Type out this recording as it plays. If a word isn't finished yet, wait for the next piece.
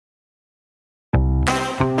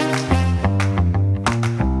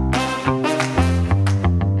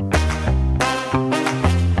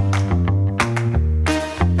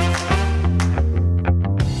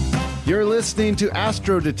listening to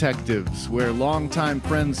Astro Detectives, where longtime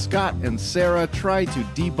friends Scott and Sarah try to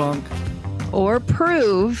debunk or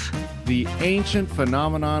prove the ancient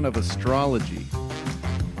phenomenon of astrology.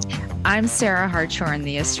 I'm Sarah Hartshorn,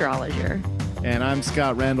 the astrologer. And I'm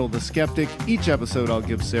Scott Randall, the skeptic. Each episode I'll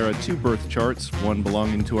give Sarah 2 birth charts, one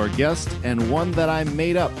belonging to our guest and one that I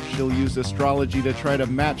made up. She'll use astrology to try to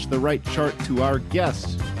match the right chart to our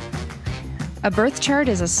guest. A birth chart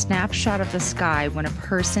is a snapshot of the sky when a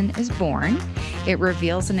person is born. It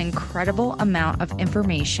reveals an incredible amount of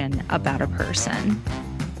information about a person.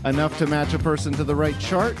 Enough to match a person to the right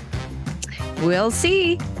chart? We'll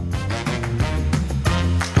see.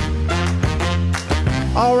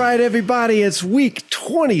 All right, everybody, it's week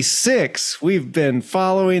 26. We've been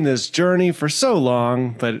following this journey for so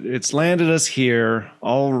long, but it's landed us here.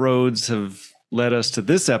 All roads have led us to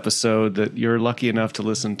this episode that you're lucky enough to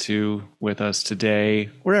listen to with us today,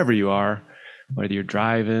 wherever you are, whether you're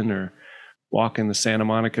driving or walking the Santa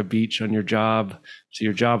Monica beach on your job to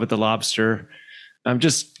your job at the Lobster. I'm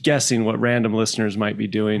just guessing what random listeners might be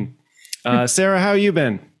doing. Sarah, how you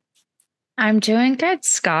been? I'm doing good,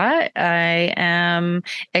 Scott. I am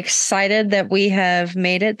excited that we have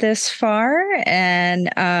made it this far, and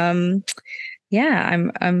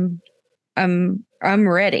I'm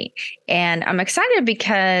ready, and I'm excited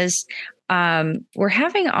because we're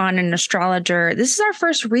having on an astrologer. This is our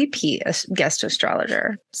first repeat guest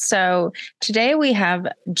astrologer. So today we have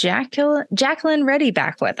Jacqueline Reddy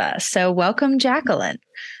back with us. So welcome, Jacqueline.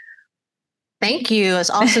 Thank you.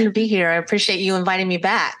 It's awesome to be here. I appreciate you inviting me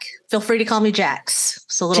back. Feel free to call me Jax.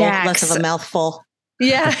 It's a little less of a mouthful.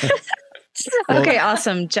 Yeah. Okay,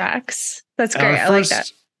 awesome, Jax. That's great. I like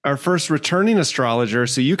that. Our first returning astrologer.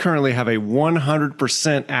 So you currently have a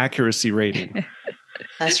 100% accuracy rating.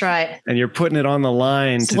 That's right. And you're putting it on the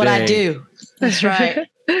line today. What I do. That's right.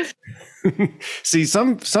 See,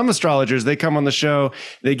 some astrologers, they come on the show,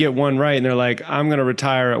 they get one right, and they're like, I'm going to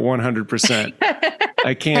retire at 100%.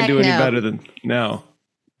 I can't do any better than no.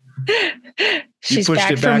 You pushed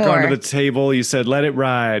it back onto the table. You said, let it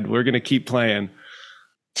ride. We're going to keep playing.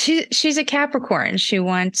 She's a Capricorn. She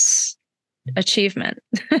wants achievement.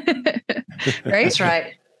 Right? That's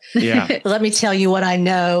right. Yeah. Let me tell you what I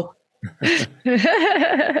know.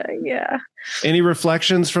 Yeah. Any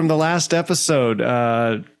reflections from the last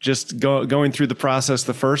episode? Just going through the process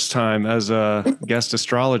the first time as a guest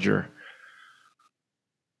astrologer.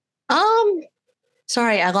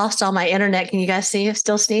 Sorry, I lost all my internet. Can you guys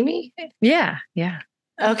still see me? Yeah.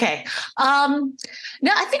 Okay. No,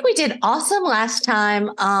 I think we did awesome last time.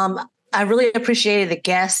 I really appreciated the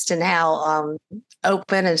guests and how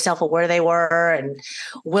open and self-aware they were and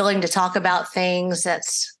willing to talk about things.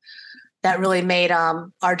 That really made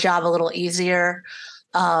our job a little easier.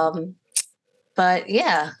 But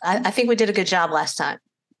yeah, I think we did a good job last time.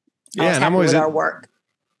 Yeah, and I'm always with our work.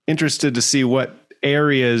 Interested to see what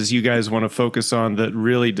areas you guys want to focus on that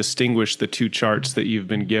really distinguish the 2 charts that you've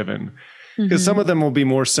been given. Because some of them will be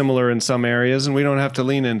more similar in some areas and we don't have to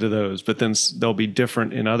lean into those, but then they'll be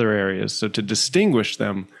different in other areas. So to distinguish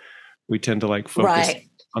them, we tend to focus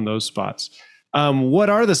on those spots.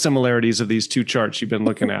 What are the similarities of these 2 charts you've been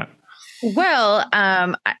looking at? Well,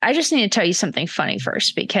 I just need to tell you something funny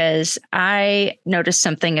first, because I noticed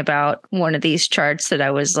something about one of these charts that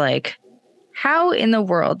I was like, how in the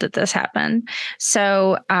world did this happen?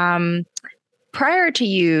 So prior to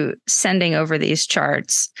you sending over these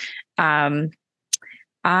charts, I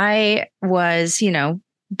was,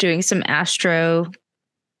 doing some astro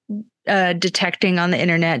detecting on the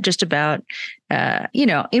internet, just about,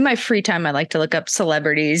 in my free time, I like to look up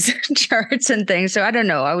celebrities charts and things. So I don't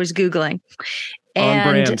know. I was Googling. On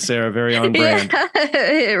brand, Sarah, very on brand. Yeah,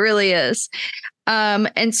 it really is.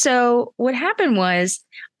 And so what happened was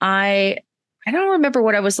I don't remember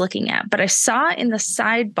what I was looking at, but I saw in the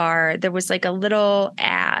sidebar, there was a little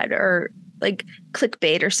ad or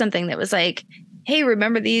clickbait or something that was like, hey,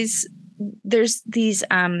 remember these, there's these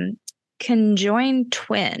conjoined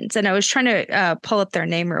twins. And I was trying to pull up their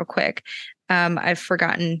name real quick. I've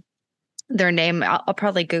forgotten their name. I'll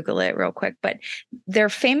probably Google it real quick, but they're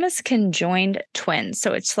famous conjoined twins.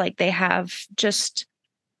 So it's like they have just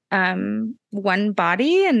one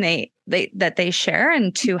body and they share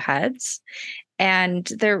and 2 heads.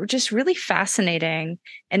 And they're just really fascinating.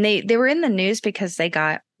 And they were in the news because they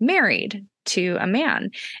got married to a man.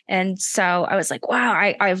 And so I was like, wow,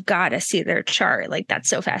 I've got to see their chart. That's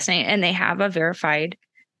so fascinating. And they have a verified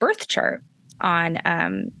birth chart on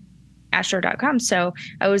astro.com. So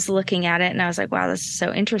I was looking at it and I was like, wow, this is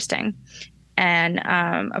so interesting. And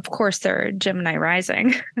of course, they're Gemini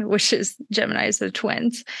rising, which is Gemini's the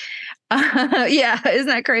twins. Yeah, isn't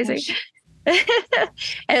that crazy?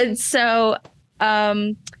 And so,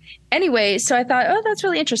 anyway, so I thought, oh, that's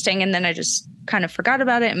really interesting. And then I just kind of forgot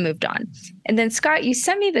about it and moved on. And then Scott, you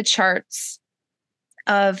sent me the charts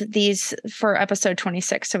of these for episode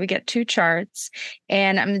 26. So we get 2 charts,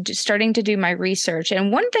 and I'm just starting to do my research.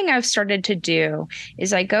 And one thing I've started to do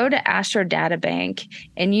is I go to Astro Data Bank,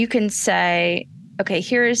 and you can say, okay,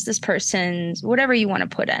 here is this person's, whatever you want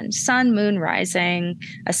to put in, sun, moon, rising,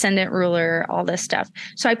 ascendant ruler, all this stuff.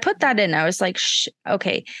 So I put that in. I was like,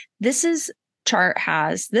 okay, chart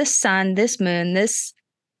has this sun, this moon, this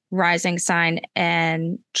rising sign,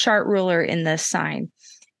 and chart ruler in this sign.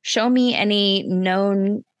 Show me any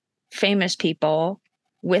known famous people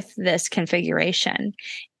with this configuration.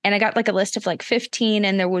 And I got like a list of like 15,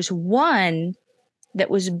 and there was one that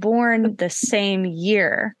was born the same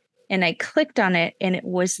year. And I clicked on it, and it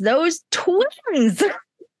was those twins.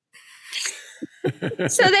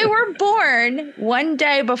 So they were born one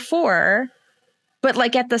day before, but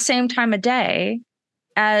like at the same time of day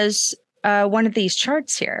as one of these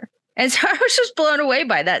charts here. And so I was just blown away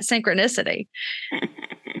by that synchronicity.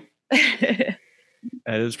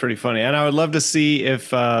 That is pretty funny. And I would love to see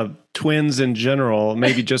if twins in general,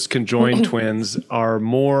 maybe just conjoined twins, are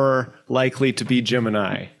more likely to be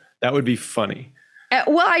Gemini. That would be funny.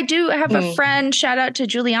 Well, I do have a friend, shout out to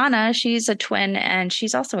Juliana. She's a twin, and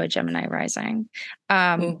she's also a Gemini rising.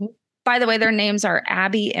 By the way, their names are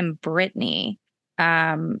Abby and Brittany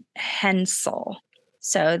Hensel.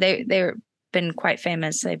 So they've been quite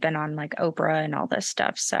famous. They've been on like Oprah and all this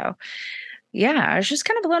stuff. So yeah, I was just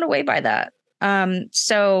kind of blown away by that.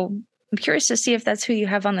 So I'm curious to see if that's who you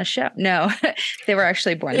have on the show. No, they were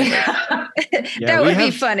actually born. Yeah, that would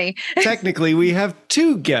be funny. Technically, we have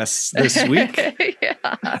 2 guests this week.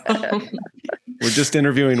 We're just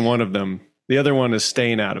interviewing one of them. The other one is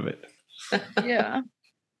staying out of it. Yeah.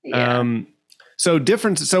 So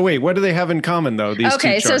wait, what do they have in common though? These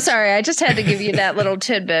okay, 2 so charts? sorry, I just had to give you that little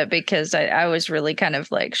tidbit because I was really kind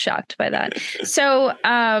of like shocked by that. So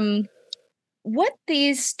what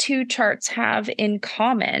these 2 charts have in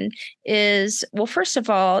common is, well, first of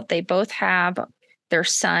all, they both have their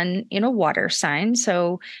sun in a water sign.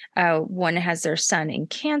 So one has their sun in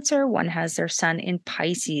Cancer, one has their sun in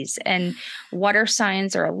Pisces. And water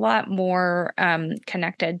signs are a lot more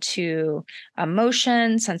connected to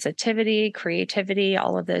emotion, sensitivity, creativity,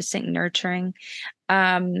 all of those things, nurturing.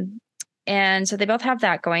 And so they both have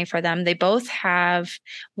that going for them. They both have,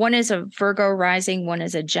 one is a Virgo rising, one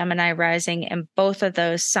is a Gemini rising, and both of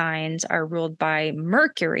those signs are ruled by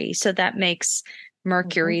Mercury. So that makes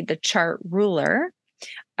Mercury the chart ruler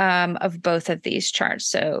of both of these charts.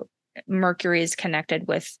 So Mercury is connected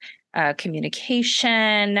with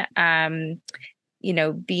communication,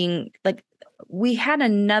 being like, we had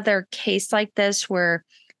another case like this where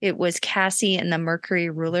it was Cassie in the Mercury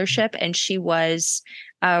rulership, and she was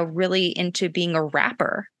really into being a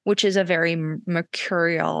rapper, which is a very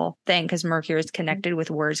mercurial thing because Mercury is connected with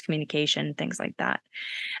words, communication, things like that.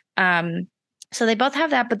 So they both have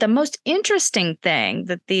that. But the most interesting thing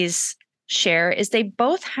that these share is they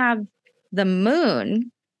both have the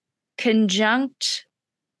moon conjunct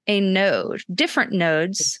a node, different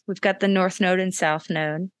nodes. We've got the north node and south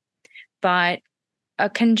node, but a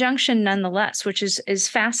conjunction nonetheless, which is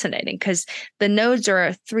fascinating because the nodes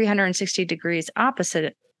are 360 degrees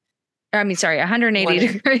opposite. 180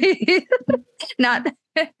 degrees, not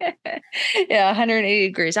 180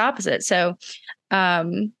 degrees opposite. So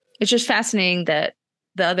it's just fascinating that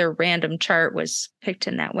the other random chart was picked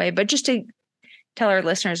in that way. But just to tell our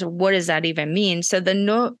listeners, what does that even mean? So the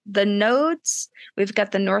nodes, we've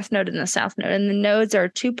got the north node and the south node, and the nodes are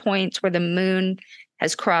 2 points where the moon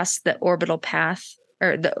has crossed the orbital path,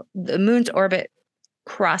 or the moon's orbit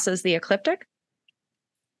crosses the ecliptic.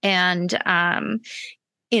 And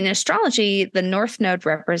in astrology, the north node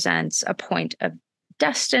represents a point of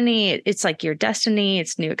destiny. It's like your destiny.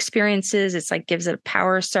 It's new experiences. It's like gives it a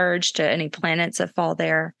power surge to any planets that fall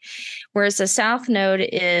there. Whereas the south node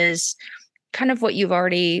is kind of what you've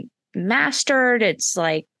already mastered. It's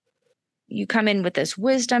like you come in with this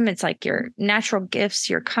wisdom. It's like your natural gifts,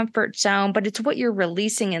 your comfort zone, but it's what you're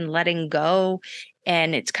releasing and letting go.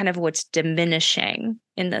 And it's kind of what's diminishing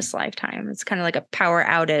in this lifetime. It's kind of like a power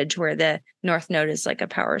outage where the north node is like a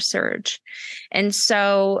power surge. And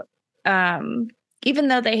so even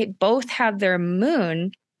though they both have their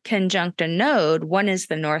moon conjunct a node, one is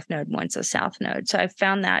the north node, one's a south node. So I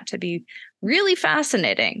found that to be really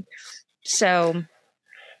fascinating. So,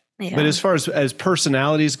 yeah. But as far as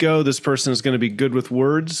personalities go, this person is going to be good with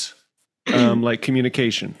words, like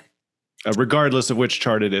communication, regardless of which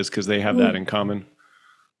chart it is, because they have that in common.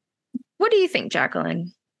 What do you think,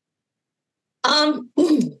 Jacqueline?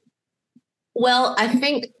 Well, I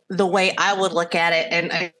think the way I would look at it,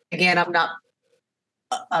 and again, I'm not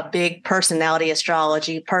a big personality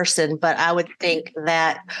astrology person, but I would think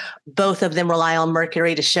that both of them rely on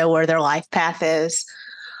Mercury to show where their life path is,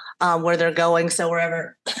 where they're going. So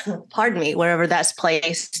wherever, pardon me, wherever that's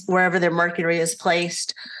placed, wherever their Mercury is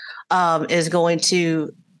placed, is going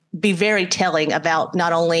to be very telling about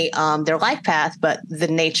not only their life path, but the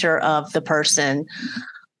nature of the person.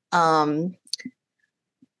 Um,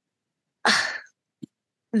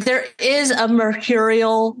 there is a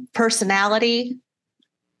mercurial personality.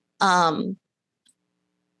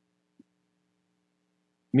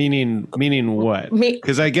 Meaning what?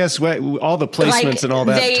 Because I guess all the placements like and all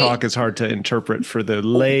that talk is hard to interpret for the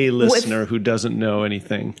lay listener who doesn't know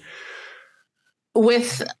anything.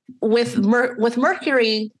 With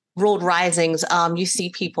Mercury ruled risings, you see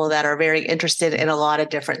people that are very interested in a lot of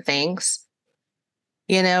different things.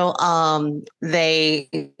 You know, they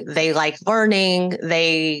like learning.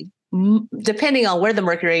 They, depending on where the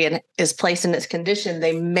Mercury is placed in its condition,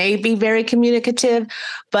 they may be very communicative.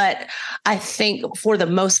 But I think for the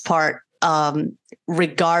most part,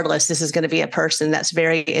 regardless, this is going to be a person that's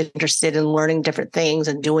very interested in learning different things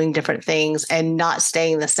and doing different things and not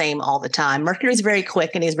staying the same all the time. Mercury is very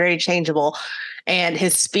quick and he's very changeable, and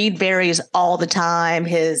his speed varies all the time.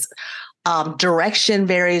 His direction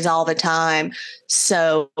varies all the time.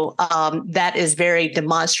 So that is very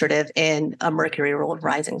demonstrative in a Mercury ruled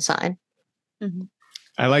rising sign. Mm-hmm.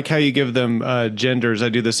 I like how you give them genders. I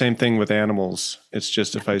do the same thing with animals. It's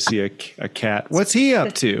just if I see a cat, what's he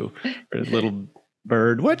up to? Or a little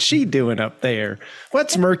bird, what's she doing up there?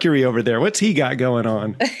 What's Mercury over there? What's he got going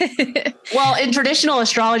on? Well, in traditional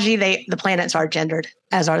astrology, the planets are gendered,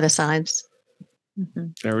 as are the signs. Mm-hmm.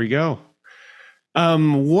 There we go.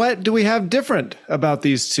 What do we have different about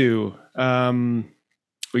these two?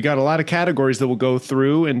 We got a lot of categories that we'll go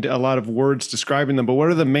through and a lot of words describing them, but what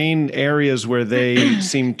are the main areas where they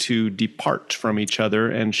seem to depart from each other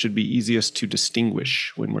and should be easiest to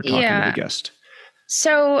distinguish when we're talking to the guest?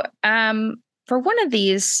 So, for one of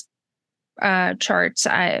these charts,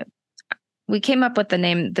 we came up with the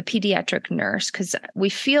name, the pediatric nurse, because we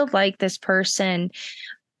feel like this person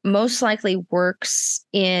most likely works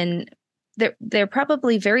in, they're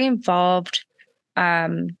probably very involved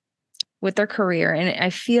with their career. And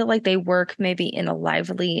I feel like they work maybe in a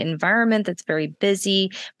lively environment that's very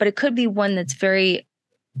busy, but it could be one that's very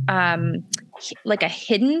like a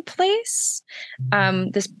hidden place.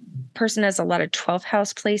 This person has a lot of 12th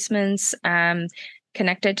house placements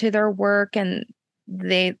connected to their work and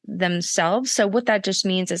they themselves. So what that just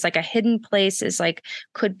means is like a hidden place is like,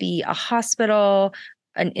 could be a hospital,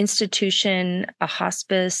 an institution, a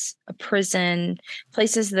hospice, a prison,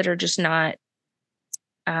 places that are just not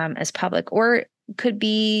as public, or could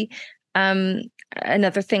be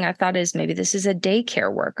another thing I thought is maybe this is a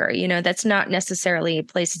daycare worker. You know, that's not necessarily a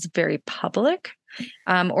place that's very public,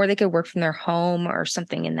 or they could work from their home or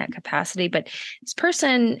something in that capacity. But this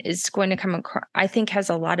person is going to come across, I think, has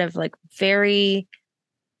a lot of like very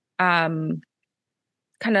kind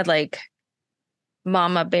of like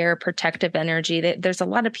mama bear protective energy. There's a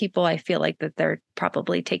lot of people I feel like that they're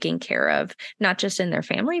probably taking care of, not just in their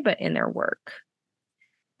family, but in their work.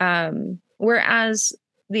 Whereas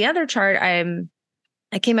the other chart, I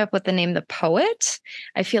came up with the name the poet.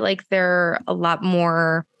 I feel like they're a lot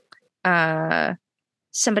more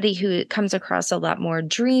somebody who comes across a lot more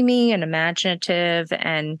dreamy and imaginative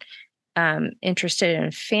and interested in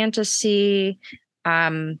fantasy.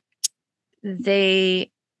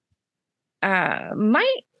 They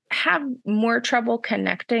might have more trouble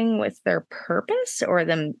connecting with their purpose or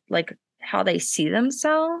them, like how they see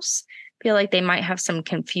themselves. Feel like they might have some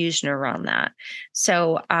confusion around that.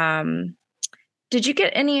 So, did you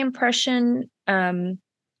get any impression,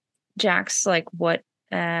 Jax, like what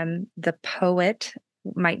the poet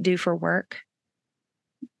might do for work?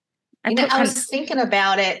 I was thinking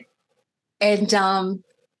about it, and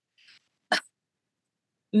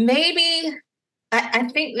maybe I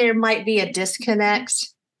think there might be a disconnect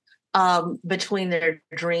between their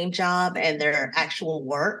dream job and their actual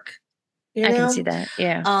work. I can see that.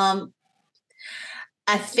 Yeah.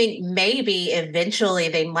 I think maybe eventually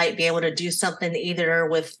they might be able to do something either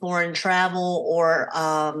with foreign travel or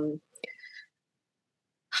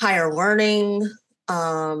higher learning,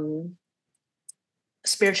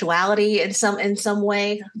 spirituality in some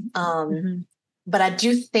way. But I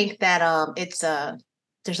do think that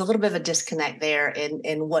there's a little bit of a disconnect there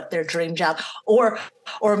in what their dream job, or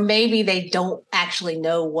maybe they don't actually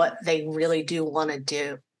know what they really do want to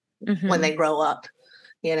do when they grow up.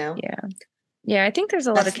 You know? Yeah. Yeah, I think there's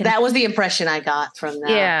a lot of that was the impression I got from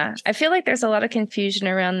that. Yeah, I feel like there's a lot of confusion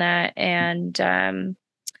around that, and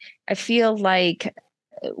I feel like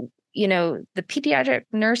the pediatric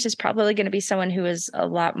nurse is probably going to be someone who is a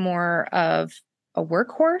lot more of a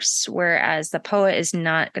workhorse, whereas the poet is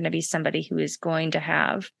not going to be somebody who is going to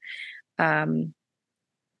have. I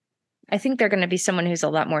think they're going to be someone who's a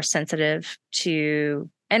lot more sensitive to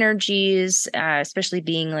energies, especially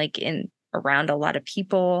being like around a lot of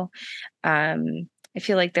people. I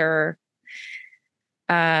feel like they're,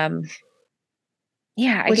 I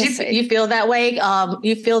guess you feel that way.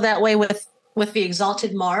 You feel that way with the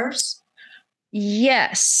exalted Mars.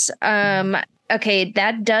 Yes. Okay.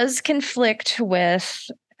 That does conflict with,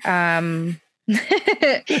 I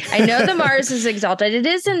know the Mars is exalted. It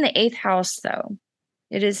is in the 8th house though.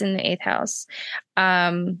 It is in the 8th house.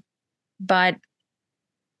 But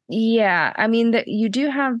yeah, I mean you do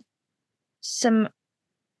have some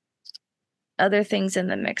other things in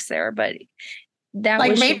the mix there, but that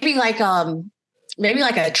like maybe like a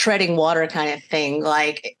treading water kind of thing.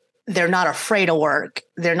 Like they're not afraid of work,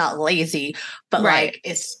 they're not lazy, but like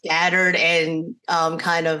it's scattered and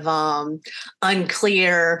kind of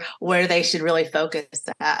unclear where they should really focus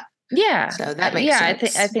at. Yeah. So that makes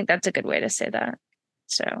sense. I think that's a good way to say that.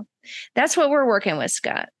 So that's what we're working with,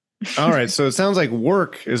 Scott. All right. So it sounds like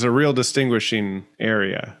work is a real distinguishing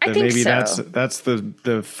area. I think maybe so. that's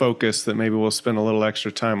the focus, that maybe we'll spend a little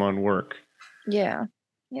extra time on work. Yeah.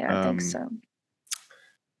 Yeah, I think so.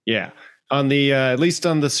 Yeah. On the at least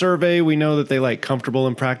on the survey, we know that they like comfortable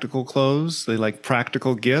and practical clothes. They like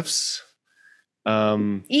practical gifts.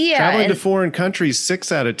 Traveling to foreign countries,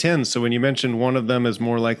 6 out of 10. So when you mentioned one of them is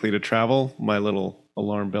more likely to travel, my little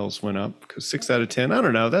alarm bells went up, because 6 out of 10, I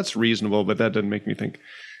don't know, that's reasonable, but that doesn't make me think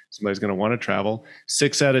somebody's going to want to travel.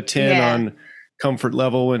 6 out of 10 on comfort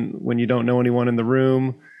level when you don't know anyone in the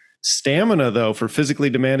room. Stamina, though, for physically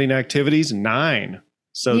demanding activities, 9.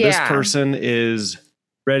 So this person is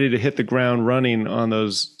ready to hit the ground running on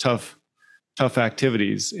those tough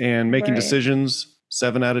activities and making decisions,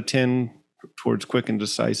 7 out of 10 towards quick and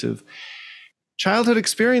decisive. Childhood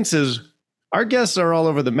experiences, our guests are all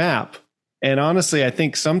over the map. And honestly, I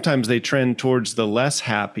think sometimes they trend towards the less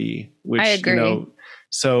happy, which, I agree.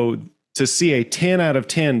 So to see a 10 out of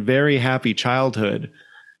 10 very happy childhood,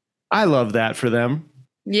 I love that for them.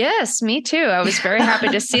 Yes, me too. I was very happy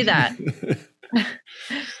to see that.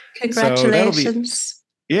 Congratulations.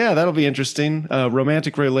 That'll be interesting.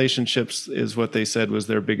 Romantic relationships is what they said was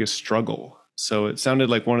their biggest struggle. So it sounded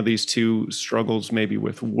like one of these two struggles, maybe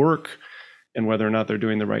with work and whether or not they're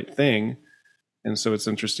doing the right thing. And so it's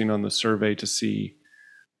interesting on the survey to see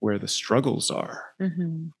where the struggles are.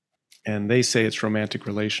 Mm-hmm. And they say it's romantic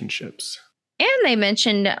relationships. And they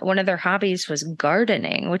mentioned one of their hobbies was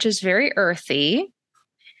gardening, which is very earthy.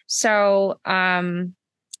 So,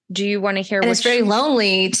 do you want to hear? It's very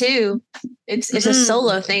lonely too. It's a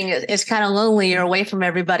solo thing. It's kind of lonely. You're away from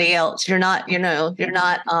everybody else. You're not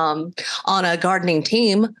on a gardening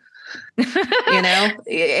team.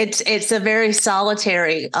 It's a very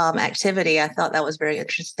solitary activity. I thought that was very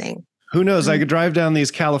interesting. Who knows? I could drive down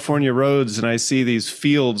these California roads and I see these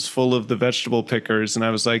fields full of the vegetable pickers. And I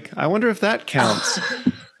was like, I wonder if that counts.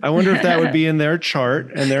 I wonder if that would be in their chart,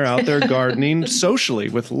 and they're out there gardening socially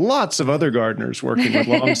with lots of other gardeners working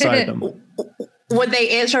alongside them. Would they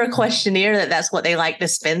answer a questionnaire that's what they like to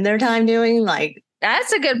spend their time doing? Like,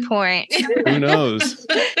 that's a good point. Who knows?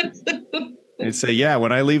 They'd say,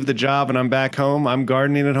 when I leave the job and I'm back home, I'm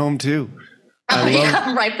gardening at home too.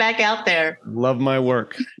 I'm right back out there. Love my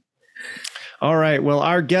work. All right. Well,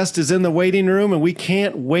 our guest is in the waiting room, and we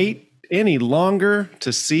can't wait any longer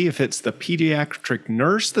to see if it's the pediatric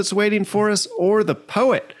nurse that's waiting for us or the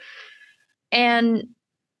poet. And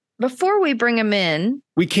before we bring him in,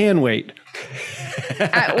 we can wait.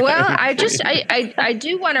 I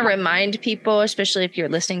do want to remind people, especially if you're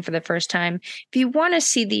listening for the first time, if you want to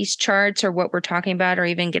see these charts or what we're talking about, or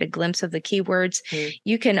even get a glimpse of the keywords,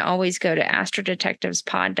 you can always go to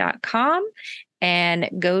astrodetectivespod.com and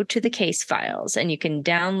go to the case files, and you can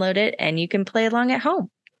download it and you can play along at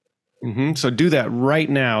home. Mm-hmm. So do that right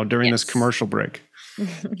now during this commercial break.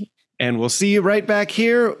 And we'll see you right back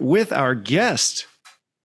here with our guest.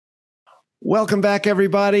 Welcome back,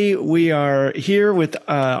 everybody. We are here with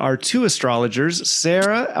our 2 astrologers,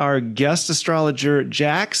 Sarah, our guest astrologer,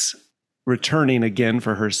 Jax, returning again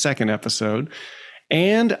for her 2nd episode.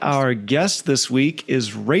 And our guest this week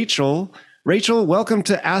is Rachael. Rachael, welcome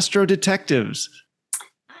to Astro Detectives.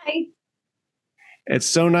 Hi. It's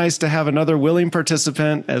so nice to have another willing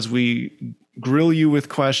participant as we grill you with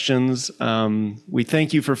questions. We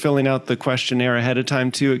thank you for filling out the questionnaire ahead of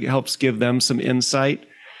time, too. It helps give them some insight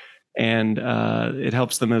And it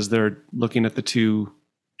helps them as they're looking at the two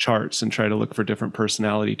charts and try to look for different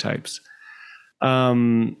personality types.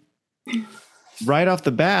 Right off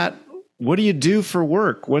the bat, what do you do for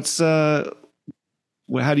work? How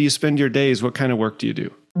do you spend your days? What kind of work do you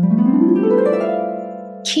do?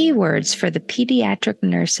 Keywords for the pediatric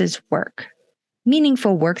nurse's work.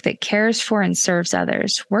 Meaningful work that cares for and serves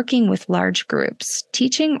others, working with large groups,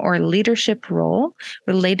 teaching or leadership role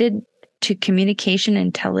related to communication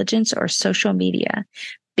intelligence or social media,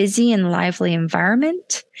 busy and lively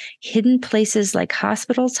environment, hidden places like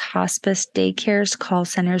hospitals, hospice, daycares, call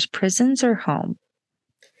centers, prisons, or home.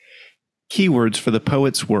 Keywords for the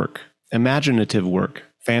poet's work: imaginative work,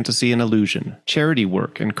 fantasy and illusion, charity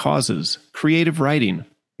work and causes, creative writing,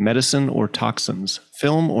 medicine or toxins,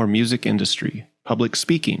 film or music industry, public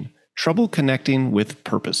speaking, trouble connecting with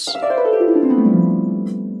purpose.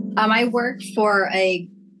 I work for I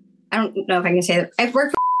don't know if I can say that. I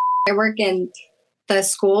work in the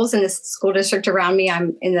schools in the school district around me.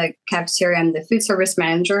 I'm in the cafeteria. I'm the food service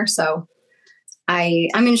manager. So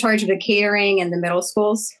I'm in charge of the catering and the middle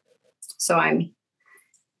schools. So I'm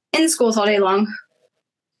in the schools all day long,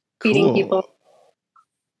 feeding people.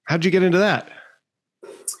 How'd you get into that?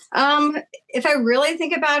 If I really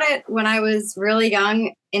think about it, when I was really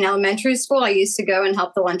young in elementary school, I used to go and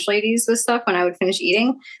help the lunch ladies with stuff when I would finish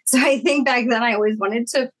eating. So I think back then I always wanted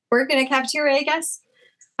to work in a cafeteria, I guess.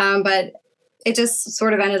 But it just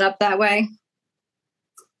sort of ended up that way.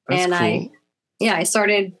 That's and cool.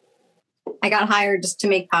 I got hired just to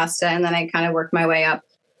make pasta, and then I kind of worked my way up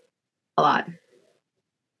a lot.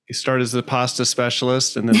 You start as a pasta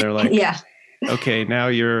specialist, and then they're like, yeah. Okay, now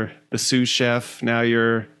you're the sous chef. Now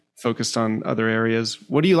you're focused on other areas.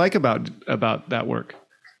 What do you like about that work?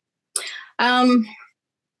 I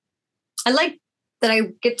like that I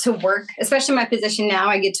get to work, especially my position now.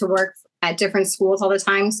 I get to work at different schools all the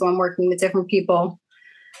time. So I'm working with different people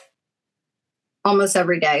almost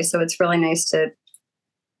every day. So it's really nice to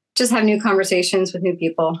just have new conversations with new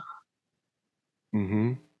people.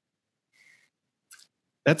 Mm-hmm.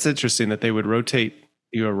 That's interesting that they would rotate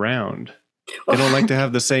you around. They don't like to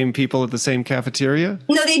have the same people at the same cafeteria?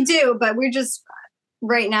 No, they do, but we're just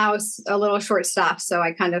right now it's a little short staffed, so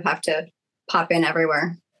I kind of have to pop in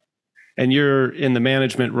everywhere. And you're in the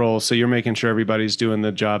management role, so you're making sure everybody's doing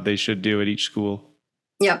the job they should do at each school.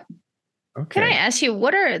 Yep. Okay. Can I ask you,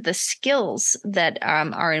 what are the skills that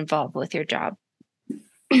are involved with your job?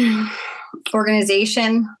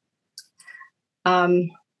 Organization.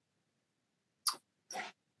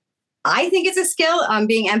 I think it's a skill.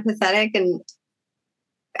 Being empathetic and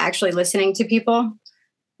actually listening to people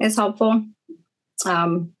is helpful.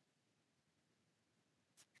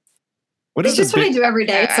 It's just what I do every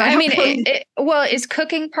day. So is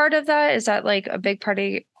cooking part of that? Is that like a big part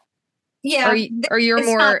of? Yeah.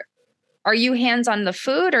 Are you hands on the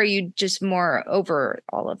food, or are you just more over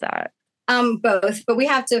all of that? Both, but we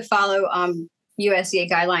have to follow USDA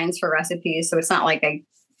guidelines for recipes. So it's not like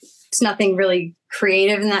it's nothing really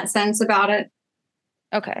creative in that sense about it.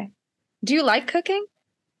 Okay. Do you like cooking?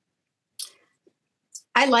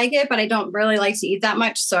 I like it, but I don't really like to eat that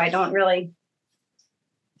much. So I don't really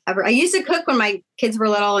ever. I used to cook when my kids were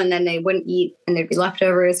little, and then they wouldn't eat and there'd be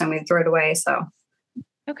leftovers and we'd throw it away. So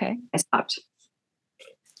okay, I stopped.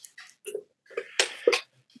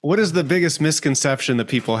 What is the biggest misconception that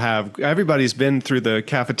people have? Everybody's been through the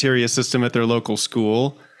cafeteria system at their local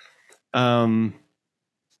school.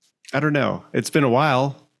 I don't know. It's been a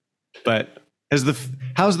while, but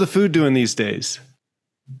how's the food doing these days?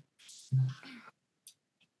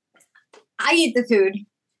 I eat the food,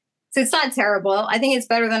 so it's not terrible. I think it's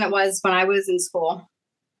better than it was when I was in school.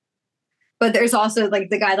 But there's also like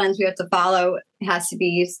the guidelines we have to follow. It has to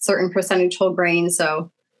be certain percentage whole grain, so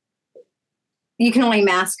you can only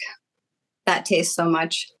mask that taste so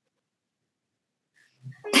much.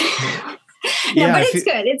 Yeah, but it's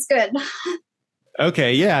good. It's good.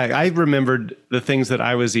 Okay, yeah, I remembered the things that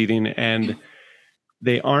I was eating, and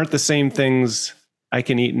they aren't the same things I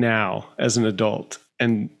can eat now as an adult,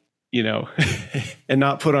 and and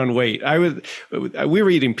not put on weight. We were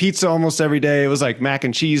eating pizza almost every day. It was like mac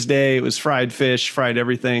and cheese day. It was fried fish, fried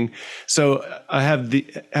everything. So have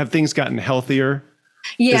things gotten healthier?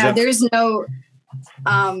 Yeah, there's no.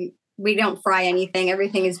 We don't fry anything.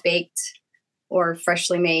 Everything is baked or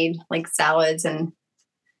freshly made, like salads and.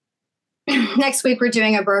 Next week, we're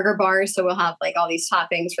doing a burger bar. So we'll have like all these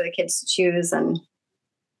toppings for the kids to choose. And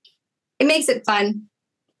it makes it fun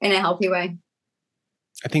in a healthy way.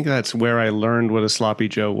 I think that's where I learned what a sloppy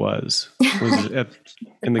Joe was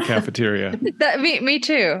in the cafeteria. Me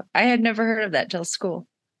too. I had never heard of that till school.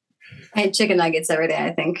 I had chicken nuggets every day,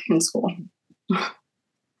 I think, in school.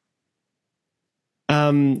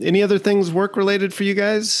 Any other things work related for you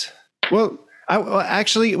guys? Well,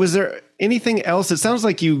 actually, was there anything else? It sounds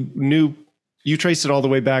like you traced it all the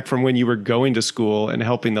way back from when you were going to school and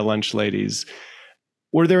helping the lunch ladies.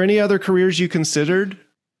 Were there any other careers you considered?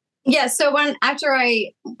 Yeah. So after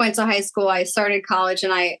I went to high school, I started college,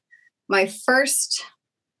 and I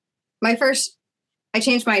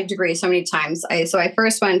changed my degree so many times. I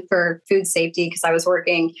first went for food safety because I was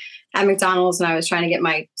working at McDonald's and I was trying to get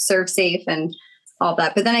my serve safe and all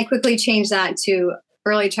that. But then I quickly changed that to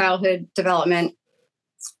early childhood development.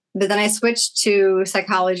 But then I switched to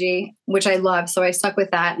psychology, which I love. So I stuck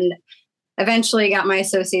with that and eventually got my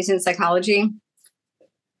associate's in psychology.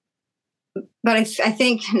 But I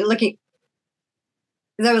think looking,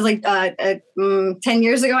 that was like 10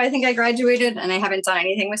 years ago, I think I graduated, and I haven't done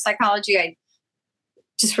anything with psychology. I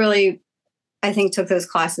just really, I think, took those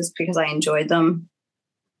classes because I enjoyed them.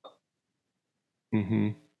 Mm-hmm.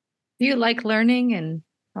 Do you like learning and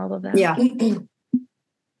all of that? Yeah.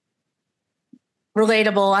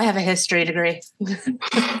 Relatable. I have a history degree.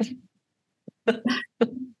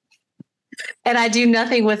 And I do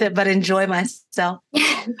nothing with it but enjoy myself.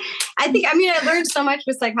 I learned so much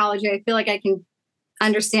with psychology. I feel like I can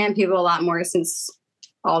understand people a lot more since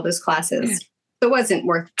all those classes. It wasn't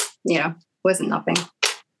wasn't nothing.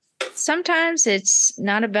 Sometimes it's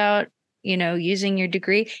not about, using your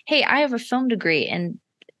degree. Hey, I have a film degree and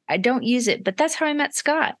I don't use it, but that's how I met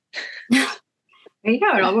Scott. There you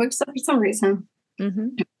go. It all works up for some reason. Mm-hmm.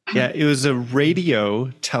 Yeah, it was a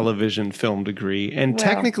radio, television, film degree. And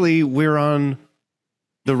technically we're on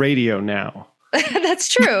the radio now. That's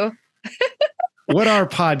true. What are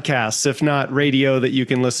podcasts, if not radio that you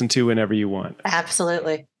can listen to whenever you want?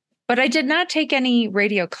 Absolutely. But I did not take any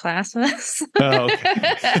radio classes. Oh,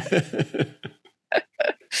 okay.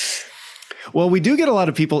 Well, we do get a lot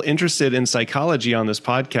of people interested in psychology on this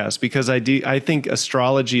podcast because I think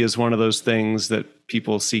astrology is one of those things that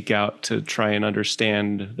people seek out to try and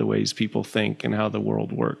understand the ways people think and how the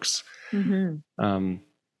world works. Mm-hmm.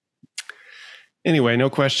 Anyway, no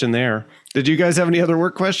question there. Did you guys have any other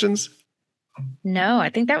work questions? No, I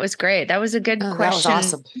think that was great. That was a good question. That was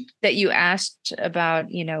awesome. That you asked about,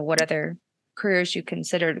 what other careers you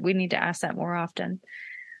considered. We need to ask that more often.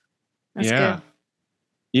 That's good.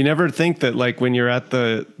 You never think that, like, when you're at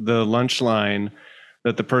the lunch line,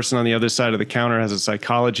 that the person on the other side of the counter has a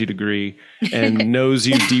psychology degree and knows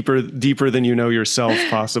you deeper than you know yourself,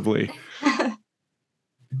 possibly.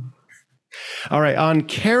 All right. On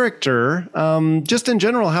character, just in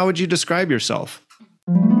general, how would you describe yourself?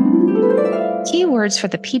 Key words for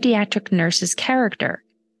the pediatric nurse's character: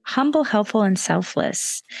 humble, helpful, and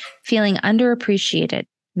selfless, feeling underappreciated,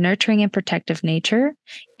 nurturing and protective nature,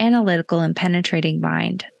 analytical and penetrating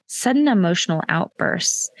mind, sudden emotional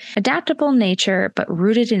outbursts, adaptable nature but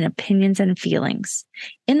rooted in opinions and feelings,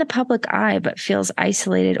 in the public eye but feels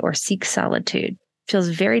isolated or seeks solitude, feels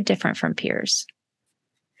very different from peers.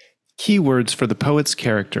 Keywords for the poet's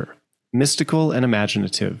character: mystical and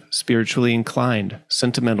imaginative, spiritually inclined,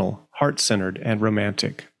 sentimental, heart-centered and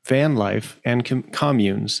romantic, van life and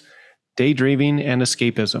communes, daydreaming and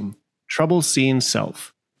escapism, trouble seeing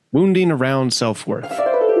self, wounding around self-worth.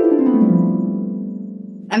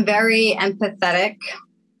 I'm very empathetic.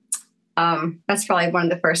 That's probably one of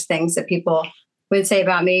the first things that people would say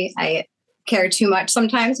about me. I care too much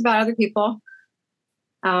sometimes about other people.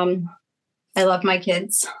 I love my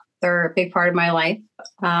kids. They're a big part of my life.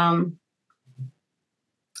 And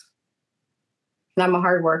I'm a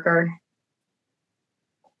hard worker.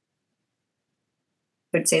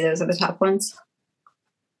 I would say those are the top ones.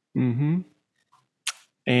 Mm-hmm.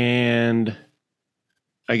 And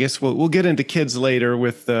I guess we'll get into kids later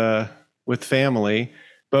with family.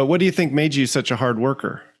 But what do you think made you such a hard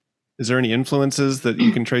worker? Is there any influences that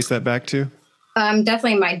you can trace that back to?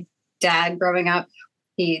 Definitely my dad growing up.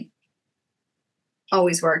 He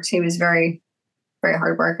always worked. He was very, very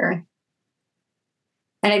hard worker.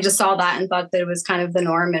 And I just saw that and thought that it was kind of the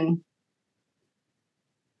norm. And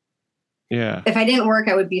yeah, if I didn't work,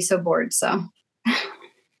 I would be so bored. So.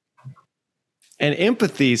 And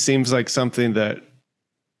empathy seems like something that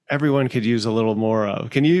everyone could use a little more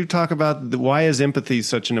of. Can you talk about why is empathy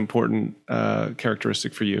such an important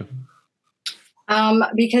characteristic for you?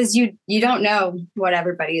 Because you don't know what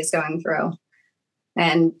everybody is going through.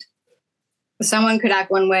 And someone could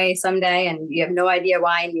act one way someday and you have no idea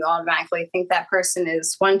why, and you automatically think that person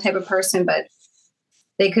is one type of person, but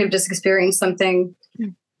they could have just experienced something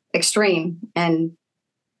extreme and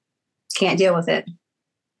can't deal with it.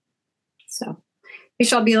 So we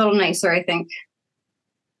should all be a little nicer, I think.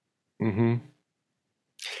 Mm-hmm.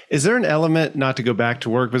 Is there an element, not to go back to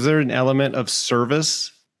work, but is there an element of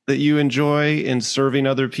service that you enjoy in serving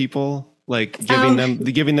other people? Like giving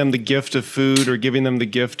them the gift of food or giving them the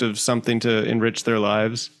gift of something to enrich their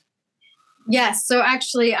lives? Yes. So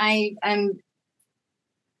actually, I am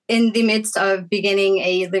in the midst of beginning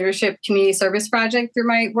a leadership community service project through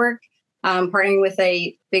my work, partnering with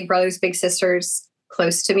a Big Brothers Big Sisters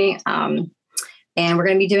close to me. And we're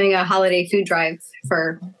going to be doing a holiday food drive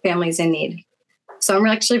for families in need. So I'm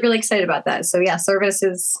actually really excited about that. So yeah, service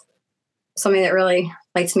is something that really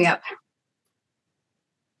lights me up.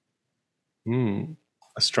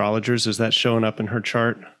 Astrologers, is that showing up in her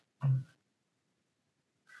chart?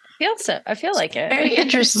 I feel like it. Very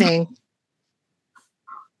interesting.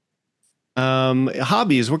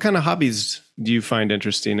 Hobbies. What kind of hobbies do you find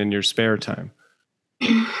interesting in your spare time?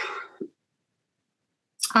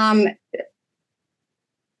 I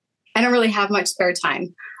don't really have much spare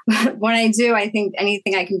time. When I do, I think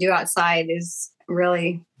anything I can do outside is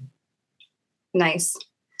really nice.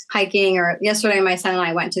 Hiking, or yesterday, my son and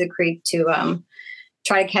I went to the creek to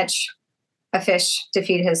try to catch a fish to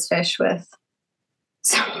feed his fish with.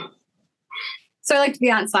 So I like to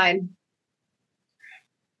be outside.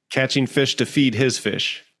 Catching fish to feed his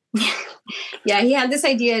fish. Yeah, he had this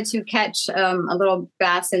idea to catch a little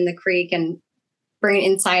bass in the creek and bring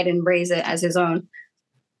it inside and raise it as his own.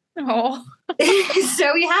 Oh.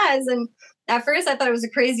 So he has. And at first I thought it was a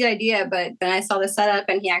crazy idea, but then I saw the setup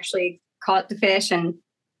and he actually caught the fish and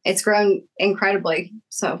it's grown incredibly.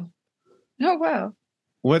 So. Oh, wow.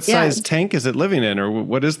 What size tank is it living in, or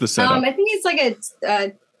what is the setup? I think it's like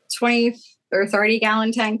a 20 or 30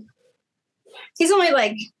 gallon tank. He's only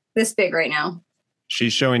like this big right now.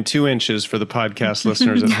 She's showing 2 inches for the podcast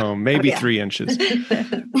listeners at home, maybe 3 inches.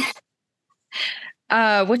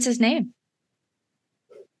 What's his name?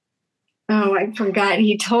 Oh, I forgot.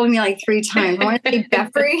 He told me like 3 times. I want to say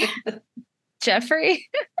Jeffrey. Jeffrey?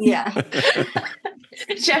 Yeah.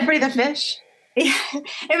 Jeffrey the fish? Yeah.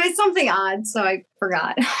 It was something odd, so I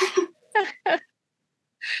forgot.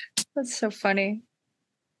 That's so funny.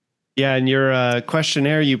 Yeah, in your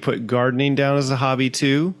questionnaire, you put gardening down as a hobby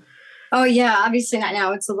too. Oh, yeah. Obviously not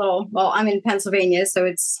now. It's a little, well, I'm in Pennsylvania, so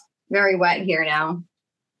it's very wet here now.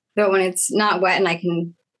 But when it's not wet and I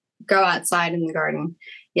can go outside in the garden.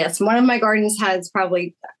 Yes, one of my gardens has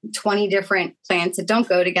probably 20 different plants that don't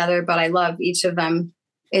go together, but I love each of them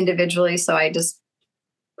individually. So I just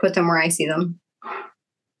put them where I see them.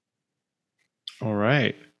 All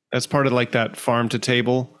right. That's part of like that farm to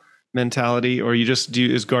table mentality, or you just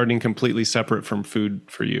is gardening completely separate from food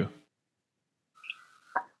for you?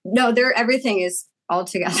 No, everything is all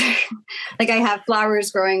together. Like I have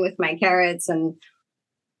flowers growing with my carrots and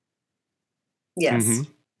yes.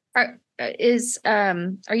 Mm-hmm.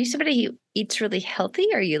 Are you somebody who eats really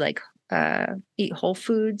healthy? Are you like eat whole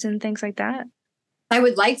foods and things like that? I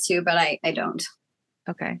would like to, but I don't.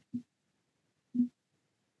 Okay.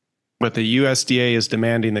 But the USDA is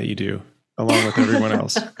demanding that you do, along with everyone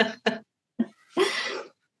else.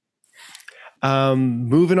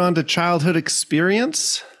 Moving on to childhood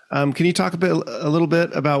experience. Can you talk a little bit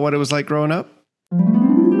about what it was like growing up?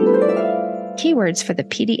 Keywords for the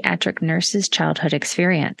pediatric nurse's childhood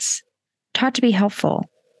experience. Taught to be helpful.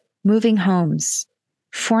 Moving homes.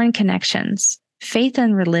 Foreign connections. Faith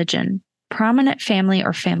and religion. Prominent family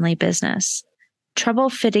or family business. Trouble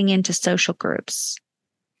fitting into social groups.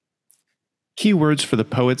 Keywords for the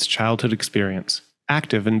poet's childhood experience.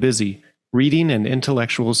 Active and busy. Reading and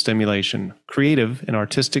intellectual stimulation. Creative and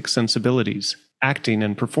artistic sensibilities. Acting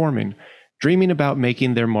and performing. Dreaming about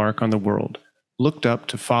making their mark on the world. Looked up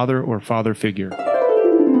to father or father figure.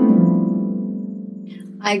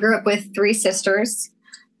 I grew up with 3 sisters.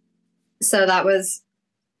 So it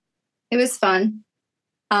was fun.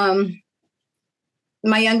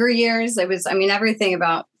 My younger years, everything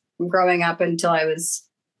about growing up until I was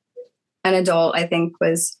an adult, I think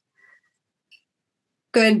was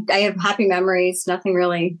good. I have happy memories, nothing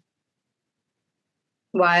really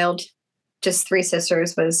wild. Just 3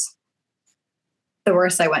 sisters was the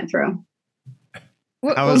worst I went through.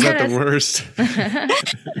 How was that the worst?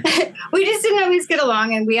 We just didn't always get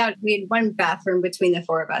along, and we had one bathroom between the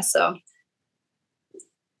 4 of us, so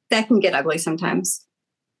that can get ugly sometimes.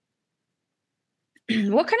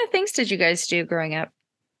 What kind of things did you guys do growing up?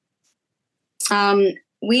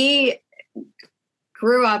 We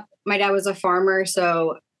grew up, my dad was a farmer,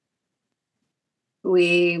 so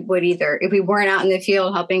we would either, if we weren't out in the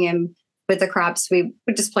field helping him with the crops, we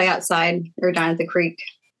would just play outside or down at the creek.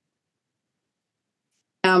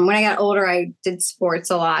 When I got older, I did sports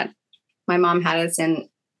a lot. My mom had us in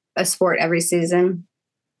a sport every season.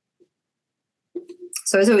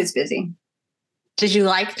 So I was always busy. Did you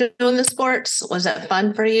like doing the sports? Was that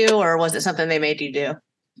fun for you, or was it something they made you do?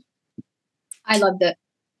 I loved it.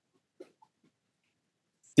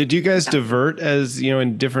 Did you guys divert as,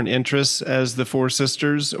 in different interests as the four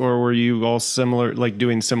sisters, or were you all similar, like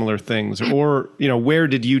doing similar things? Or, where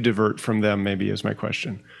did you divert from them, maybe is my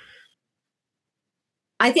question.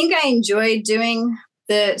 I think I enjoyed doing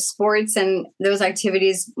the sports and those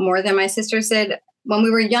activities more than my sisters did. When we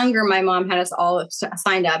were younger, my mom had us all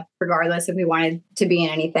signed up regardless if we wanted to be in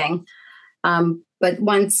anything. But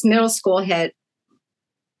once middle school hit,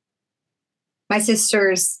 my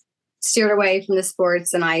sisters steered away from the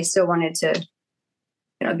sports, and I still wanted to,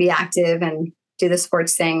 be active and do the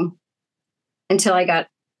sports thing until I got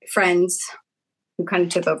friends who kind of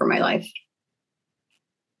took over my life.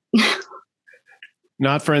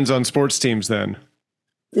 Not friends on sports teams then?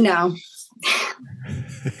 No.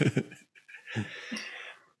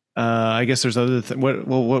 I guess there's other things.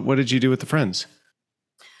 What did you do with the friends?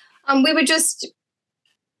 We would just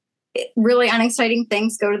really unexciting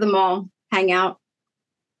things, go to the mall, hang out,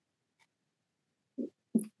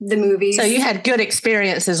 the movies. So you had good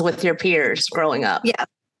experiences with your peers growing up. Yeah.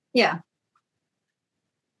 Yeah.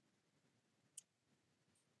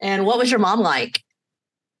 And what was your mom like?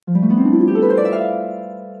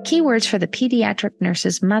 Keywords for the pediatric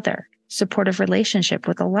nurse's mother: supportive relationship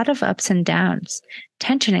with a lot of ups and downs,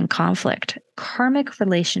 tension and conflict, karmic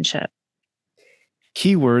relationship.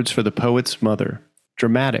 Keywords for the poet's mother: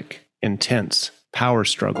 dramatic, intense, power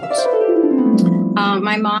struggles.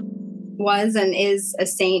 My mom was and is a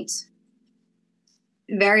saint,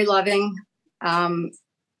 very loving.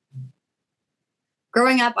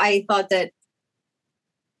 Growing up, I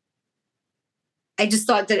just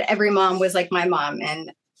thought that every mom was like my mom,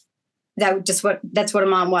 and that's what a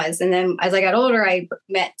mom was. And then as I got older, I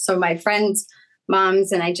met some of my friends'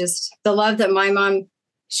 moms, and the love that my mom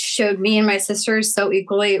showed me and my sisters so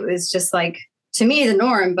equally, it was just like, to me, the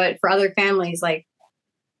norm. But for other families, like,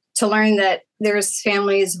 to learn that there's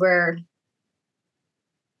families where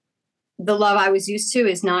the love I was used to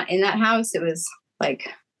is not in that house, it was like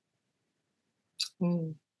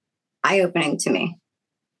eye-opening to me.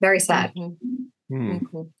 Very sad. Mm-hmm.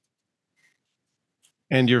 Mm-hmm.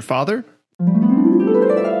 And your father?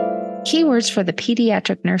 Keywords for the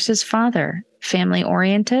pediatric nurse's father: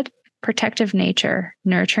 family-oriented, protective nature,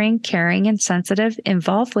 nurturing, caring, and sensitive,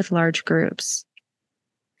 involved with large groups.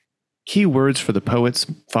 Keywords for the poet's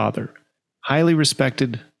father: highly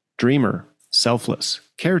respected, dreamer, selfless,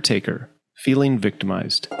 caretaker, feeling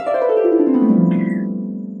victimized.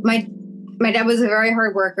 My dad was a very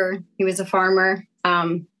hard worker. He was a farmer.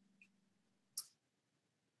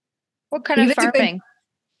 What kind of farming?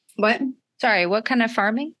 What? Sorry, what kind of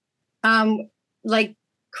farming? Like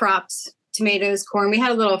crops, tomatoes, corn. We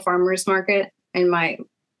had a little farmer's market in my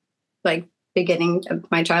beginning of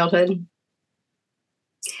my childhood.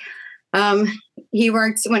 He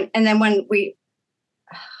worked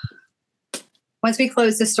once we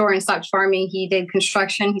closed the store and stopped farming, he did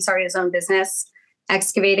construction. He started his own business,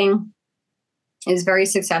 excavating. He was very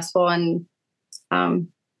successful. And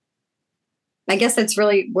I guess that's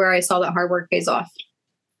really where I saw that hard work pays off.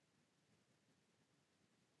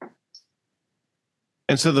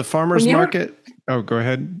 And so the farmer's market. Oh, go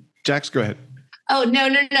ahead. Jax, go ahead. Oh, no.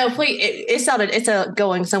 Please. It's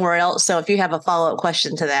going somewhere else. So if you have a follow-up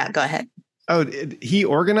question to that, go ahead. Oh, he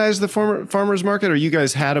organized the farmer's market, or you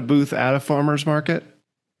guys had a booth at a farmer's market?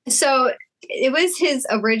 So it was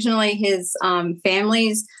originally his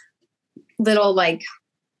family's little,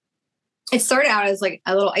 it started out as like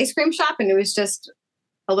a little ice cream shop, and it was just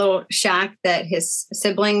a little shack that his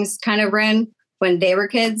siblings kind of ran when they were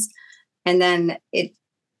kids. And then it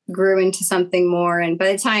grew into something more. And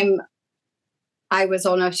by the time I was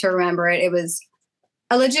old enough to remember it, it was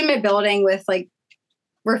a legitimate building with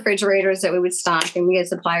refrigerators that we would stock, and we had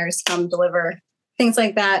suppliers come deliver things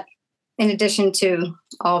like that, in addition to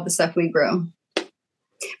all the stuff we grew.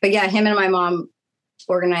 But yeah, him and my mom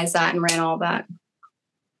organized that and ran all that.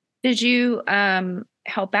 Did you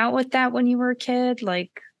help out with that when you were a kid?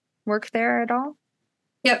 Like, work there at all?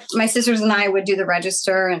 Yep. My sisters and I would do the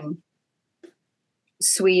register and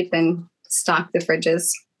sweep and stock the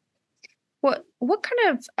fridges. What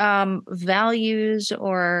kind of values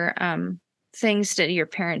or things did your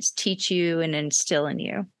parents teach you and instill in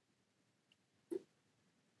you?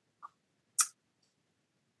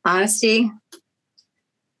 Honesty.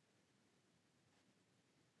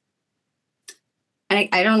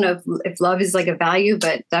 I don't know if love is like a value,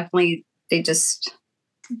 but definitely they just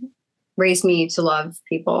raised me to love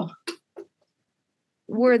people.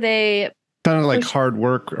 Were they sounded like hard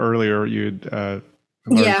work earlier? You'd learned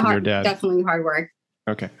from your dad. Definitely hard work.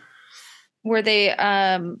 Okay. Were they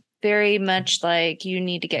very much like you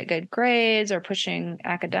need to get good grades or pushing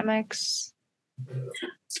academics?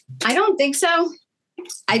 I don't think so.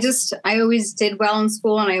 I always did well in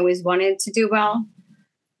school and I always wanted to do well.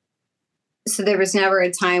 So there was never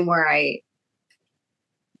a time where I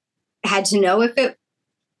had to know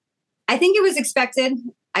I think it was expected.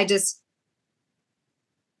 I just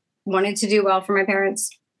wanted to do well for my parents.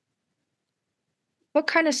 What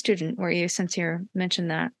kind of student were you, since you mentioned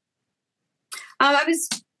that? I was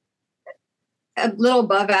a little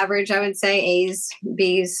above average, I would say. A's,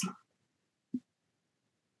 B's.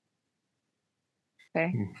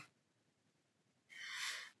 Okay.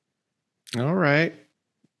 All right.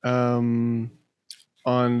 On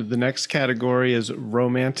the next category is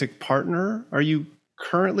romantic partner. Are you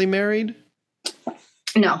currently married?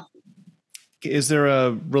 No. Is there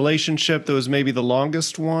a relationship that was maybe the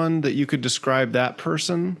longest one that you could describe that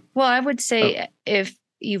person? Well, I would say have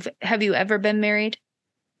you ever been married?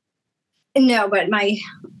 No, but my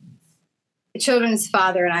children's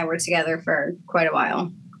father and I were together for quite a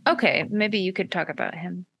while. Okay, maybe you could talk about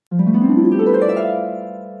him.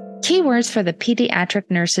 Keywords for the pediatric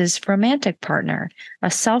nurse's romantic partner: a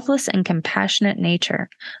selfless and compassionate nature,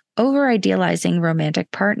 over-idealizing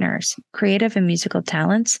romantic partners, creative and musical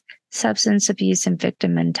talents, substance abuse and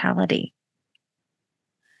victim mentality.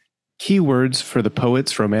 Keywords for the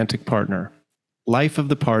poet's romantic partner: life of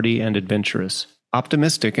the party and adventurous,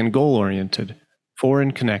 optimistic and goal-oriented,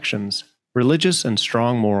 foreign connections, religious and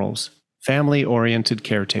strong morals, family-oriented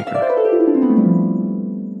caretaker.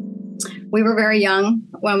 We were very young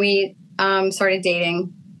when we started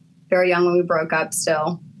dating, very young when we broke up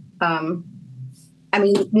still. I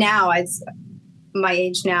mean, now it's my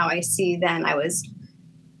age now, I see then I was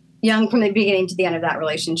young from the beginning to the end of that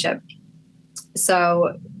relationship.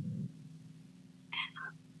 So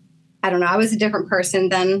I don't know. I was a different person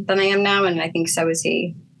than I am now. And I think so is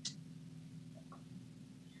he.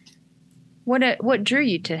 What drew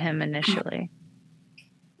you to him initially?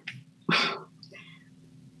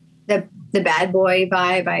 The bad boy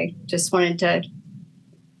vibe. I just wanted to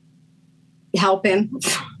help him.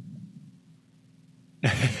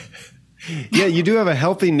 Yeah, you do have a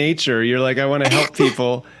healthy nature. You're like, I want to help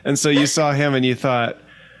people. And so you saw him and you thought,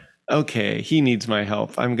 okay, he needs my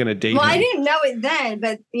help. I'm going to date him. I didn't know it then,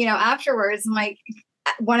 but afterwards, I'm like,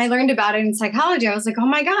 when I learned about it in psychology, I was like, oh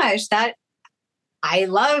my gosh, that I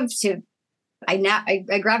love to,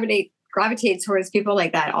 I gravitate towards people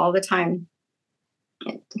like that all the time.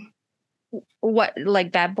 What,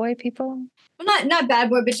 like bad boy people? Well, not bad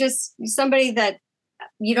boy, but just somebody that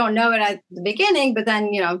you don't know it at the beginning, but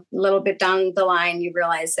then, a little bit down the line, you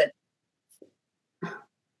realize that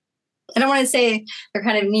I don't want to say they're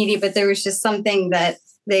kind of needy, but there was just something that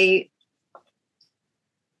they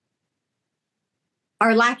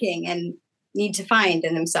are lacking and need to find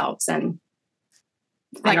in themselves. And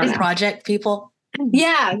like project people.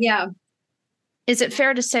 Yeah. Yeah. Is it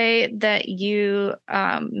fair to say that you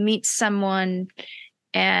meet someone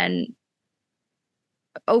and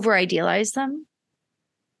over idealize them?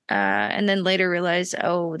 And then later realize,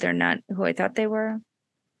 oh, they're not who I thought they were?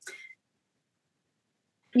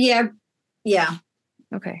 Yeah. Yeah.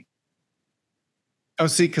 Okay. Oh,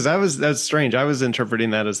 see, because that's strange. I was interpreting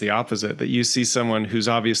that as the opposite, that you see someone who's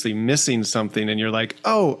obviously missing something and you're like,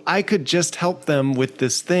 oh, I could just help them with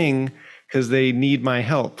this thing because they need my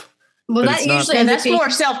help. Well, that usually, and that's more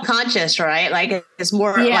self-conscious, right? Like it's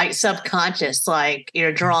more Yeah. like subconscious, like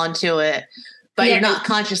you're drawn to it, but Yeah, you're not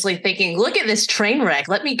consciously thinking, look at this train wreck.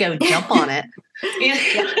 Let me go jump on it. Yeah,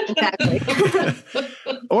 exactly.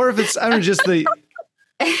 Or if it's, I don't know, just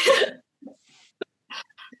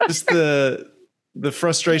the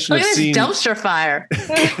frustration Look of at seeing this dumpster fire.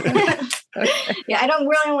 Yeah, I don't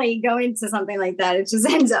willingly go into something like that. It just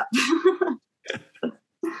ends up.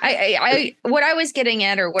 I what I was getting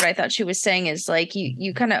at, or what I thought she was saying, is like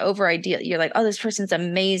you kind of over ideal. You're like, oh, this person's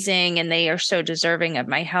amazing and they are so deserving of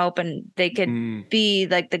my help and they could be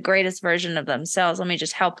like the greatest version of themselves. Let me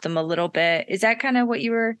just help them a little bit. Is that kind of what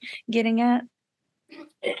you were getting at?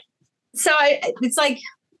 So it's like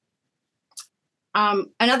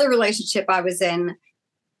another relationship I was in,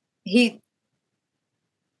 he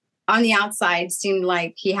on the outside seemed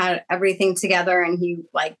like he had everything together and he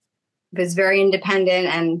like was very independent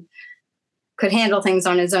and could handle things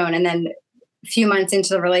on his own. And then a few months into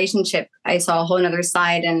the relationship, I saw a whole nother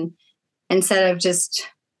side. And instead of just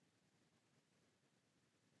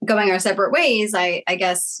going our separate ways, I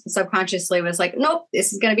guess subconsciously was like, nope,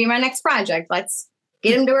 this is going to be my next project. Let's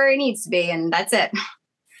get him to where he needs to be. And that's it.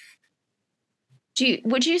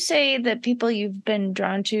 Would you say that people you've been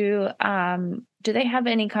drawn to, do they have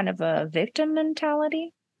any kind of a victim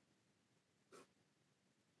mentality?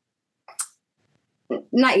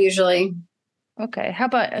 Not usually. Okay. How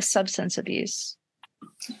about a substance abuse?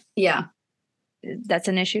 Yeah. That's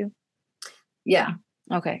an issue? Yeah.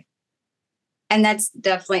 Okay. And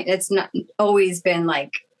it's not always been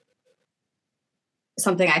like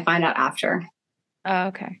something I find out after.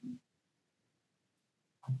 Okay.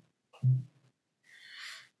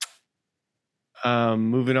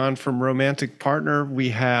 Moving on from romantic partner, we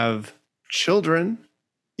have children.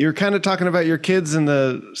 You're kind of talking about your kids and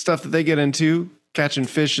the stuff that they get into, catching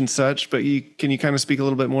fish and such, but can you kind of speak a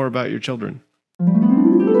little bit more about your children?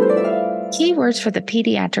 Keywords for the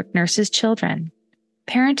pediatric nurse's children.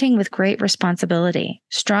 Parenting with great responsibility,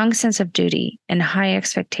 strong sense of duty, and high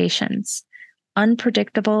expectations.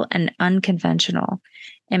 Unpredictable and unconventional.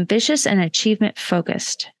 Ambitious and achievement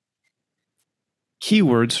focused.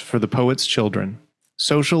 Keywords for the poet's children: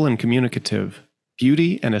 social and communicative,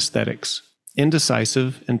 beauty and aesthetics,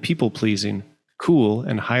 indecisive and people-pleasing, cool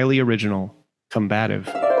and highly original, combative.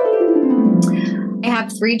 I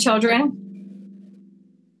have 3 children.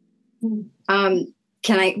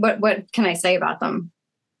 What can I say about them?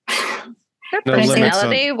 Their No limits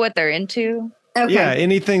personality, what they're into. Okay. Yeah,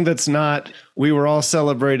 anything that's not, we were all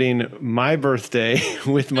celebrating my birthday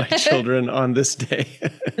with my children on this day.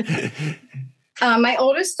 My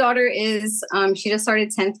oldest daughter is, she just started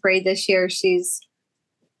 10th grade this year. She's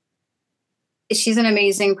an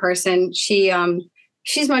amazing person. She's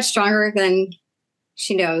much stronger than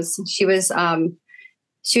she knows. She was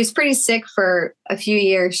pretty sick for a few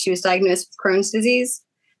years. She was diagnosed with Crohn's disease,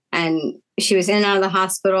 and she was in and out of the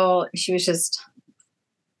hospital. She was just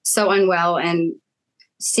so unwell, and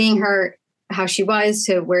seeing her, how she was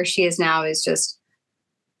to where she is now is just,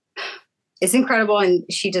 it's incredible. And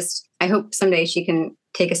I hope someday she can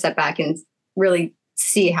take a step back and really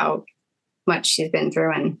see how much she's been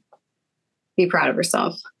through and be proud of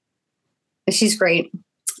herself. But she's great.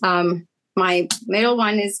 My middle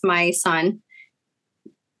one is my son.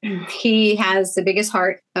 He has the biggest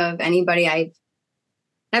heart of anybody I've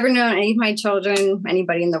ever known, any of my children,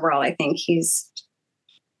 anybody in the world. I think he's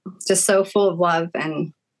just so full of love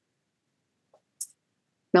and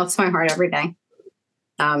melts my heart every day.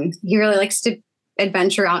 He really likes to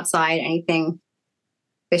adventure outside, anything,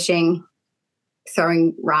 fishing,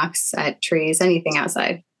 throwing rocks at trees, anything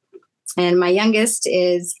outside. And my youngest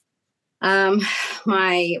is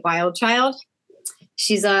my wild child.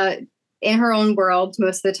 She's in her own world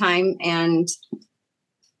most of the time. And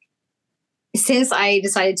since I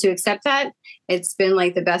decided to accept that, it's been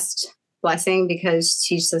like the best blessing, because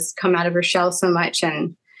she's just come out of her shell so much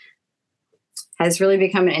and has really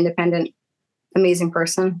become an independent, amazing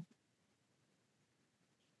person.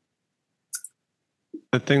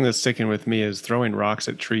 The thing that's sticking with me is throwing rocks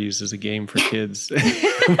at trees is a game for kids.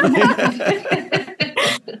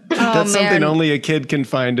 That's something only a kid can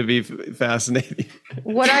find to be fascinating.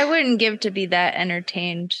 What I wouldn't give to be that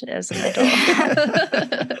entertained as an adult.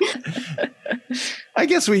 I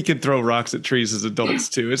guess we could throw rocks at trees as adults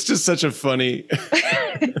too. It's just such a funny.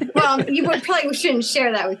 Well, you probably shouldn't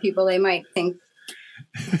share that with people. They might think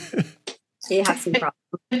you have some problems.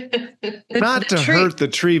 Not to hurt the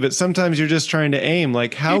tree, but sometimes you're just trying to aim.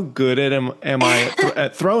 Like, how good am I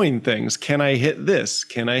at throwing things? Can I hit this?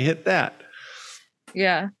 Can I hit that?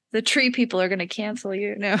 Yeah. The tree people are going to cancel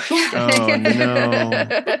you. No. Oh, no.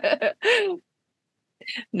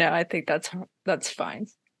 No, I think that's fine.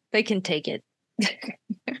 They can take it.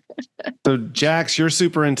 So, Jax, you're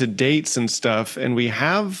super into dates and stuff, and we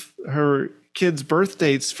have her kids' birth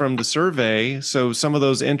dates from the survey. So some of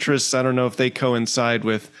those interests, I don't know if they coincide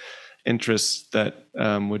with interests that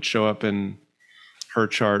would show up in her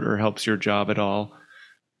chart or helps your job at all.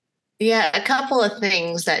 Yeah, a couple of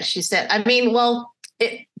things that she said. I mean, well,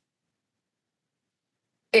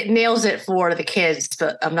 it nails it for the kids,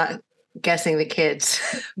 but I'm not guessing the kids.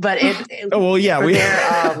 But for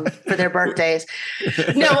their birthdays.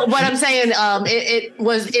 No, what I'm saying,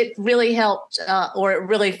 it really helped, or it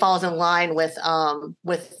really falls in line with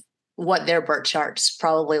what their birth charts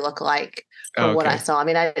probably look like. For what I saw. I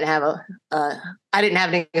mean, I didn't have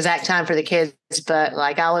an exact time for the kids, but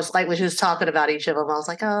like we was talking about each of them. I was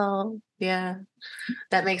like, oh yeah,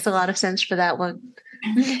 that makes a lot of sense for that one.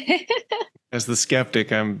 As the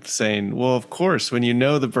skeptic, I'm saying, well, of course, when you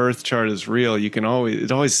know the birth chart is real,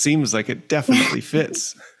 it always seems like it definitely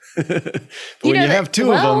fits. But when you have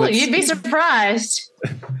two of them, you'd be surprised.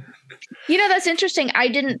 That's interesting. I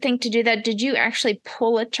didn't think to do that. Did you actually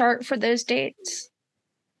pull a chart for those dates?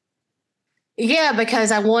 Yeah,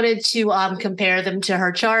 because I wanted to compare them to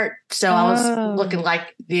her chart. So I was looking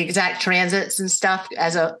like the exact transits and stuff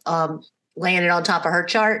as landed on top of her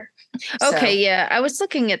chart. Okay, yeah. I was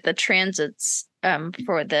looking at the transits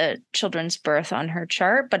for the children's birth on her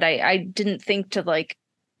chart, but I didn't think to like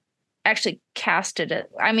actually cast it.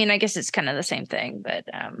 I mean, I guess it's kind of the same thing, but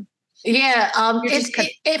Yeah,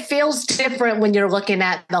 it feels different when you're looking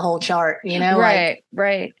at the whole chart, you know? Right.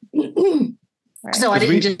 So I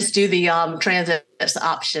didn't just do the transits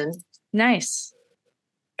option. Nice.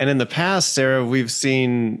 And in the past, Sarah, we've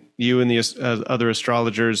seen you and the other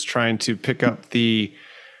astrologers trying to pick up the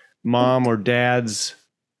mom or dad's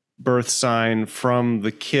birth sign from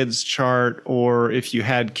the kid's chart, or if you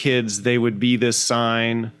had kids, they would be this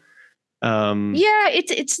sign. Yeah,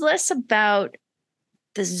 it's less about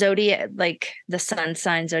the zodiac, like the sun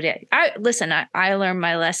sign zodiac. I learned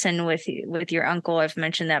my lesson with your uncle. I've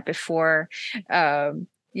mentioned that before.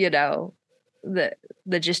 You know,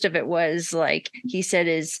 the gist of it was like he said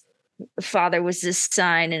his father was this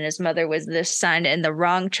sign and his mother was this sign, and the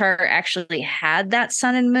wrong chart actually had that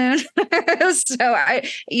sun and moon. So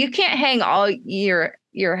you can't hang all your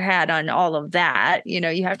hat on all of that. You know,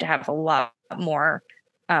 you have to have a lot more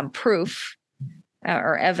proof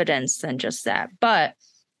or evidence than just that. But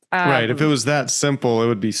right, if it was that simple, it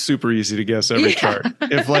would be super easy to guess every chart.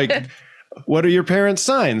 If like, what are your parents'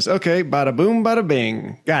 signs? Okay, bada boom, bada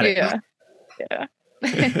bing, got it. Yeah.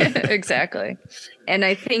 Exactly. And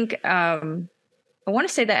I think I want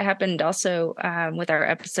to say that happened also with our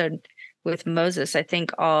episode with Moses. I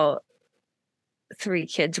think all 3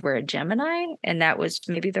 kids were a Gemini, and that was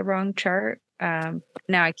maybe the wrong chart.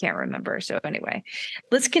 Now I can't remember. So anyway,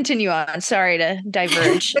 let's continue on. Sorry to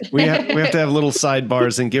diverge. we have to have little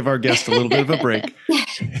sidebars and give our guest a little bit of a break.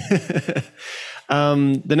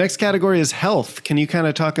 The next category is health. Can you kind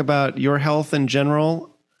of talk about your health in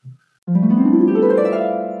general?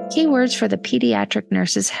 Keywords for the pediatric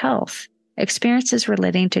nurse's health: experiences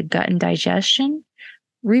relating to gut and digestion,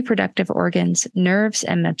 reproductive organs, nerves,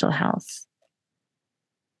 and mental health.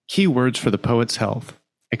 Keywords for the poet's health: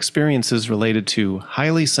 experiences related to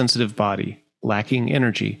highly sensitive body, lacking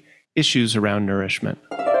energy, issues around nourishment.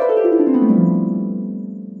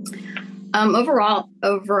 Overall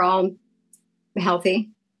healthy.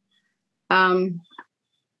 I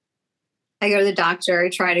go to the doctor. I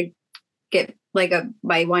try to get like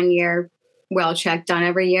my 1 year well check done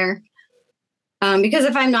every year. Because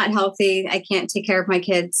if I'm not healthy, I can't take care of my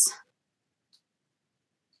kids.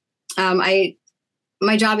 My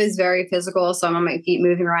job is very physical, so I'm on my feet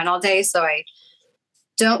moving around all day. So I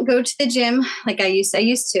don't go to the gym like I used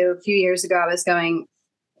to. A few years ago, I was going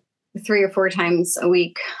 3 or 4 times a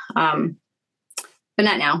week, but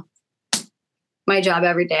not now. My job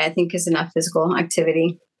every day, I think, is enough physical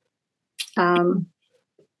activity.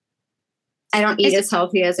 I don't eat as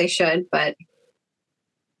healthy as I should, but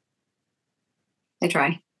I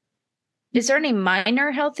try. Is there any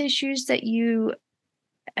minor health issues that you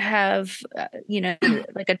have,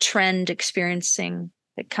 like a trend experiencing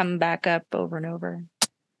that come back up over and over?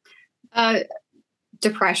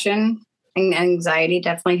 Depression and anxiety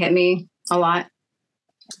definitely hit me a lot.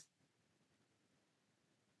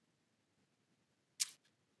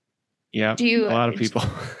 Yeah, a lot of people.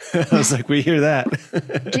 I was like, we hear that.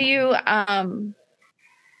 Do you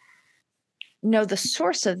know the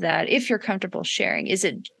source of that? If you're comfortable sharing, is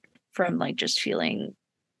it from like just feeling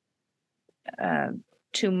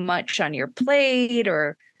too much on your plate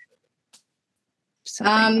or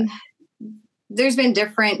something? There's been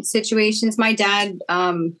different situations. My dad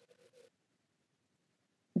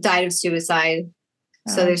died of suicide,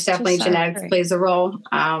 so there's definitely genetics plays a role.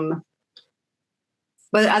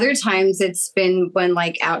 But other times it's been when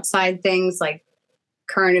like outside things like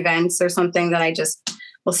current events or something that I just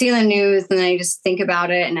will see in the news and I just think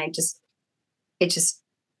about it and it just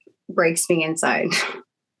breaks me inside.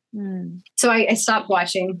 So I stopped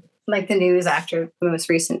watching like the news after the most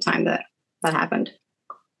recent time that happened.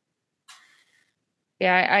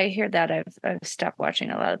 Yeah, I hear that. I've stopped watching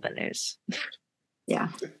a lot of the news. Yeah.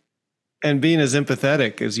 And being as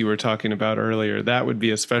empathetic as you were talking about earlier, that would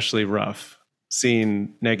be especially rough.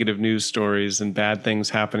 Seeing negative news stories and bad things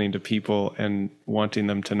happening to people and wanting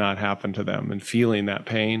them to not happen to them and feeling that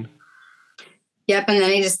pain. Yep. And then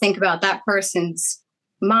I just think about that person's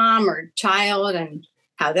mom or child and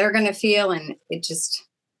how they're going to feel. And it just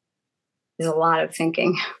is a lot of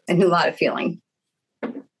thinking and a lot of feeling.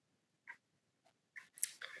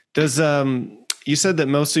 Does, you said that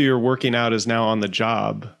most of your working out is now on the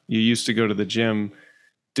job. You used to go to the gym.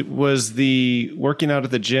 Was the working out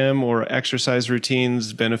at the gym or exercise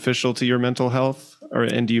routines beneficial to your mental health,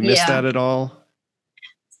 and do you miss that at all?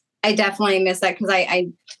 I definitely miss that because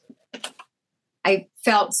I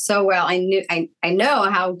felt so well. I know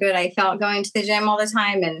how good I felt going to the gym all the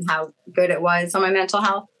time and how good it was on my mental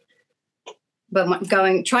health. but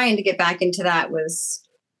trying to get back into that was,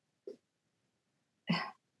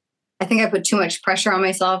 I think I put too much pressure on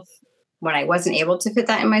myself when I wasn't able to fit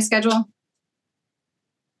that in my schedule.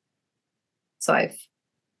 So I've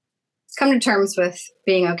come to terms with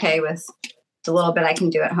being okay with the little bit I can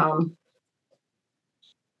do at home.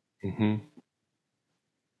 Mm-hmm.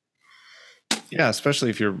 Yeah, especially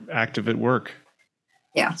if you're active at work.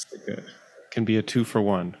 Yeah. It can be a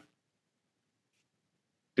 2-for-1.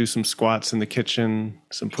 Do some squats in the kitchen,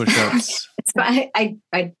 some push-ups. I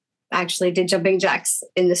actually did jumping jacks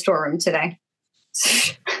in the storeroom today.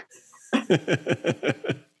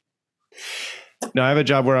 No, I have a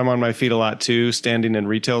job where I'm on my feet a lot too, standing in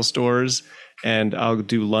retail stores, and I'll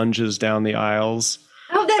do lunges down the aisles.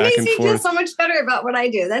 Oh, that makes me feel so much better about what I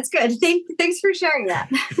do. That's good. Thanks for sharing that.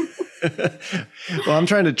 Well, I'm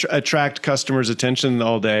trying to attract customers' attention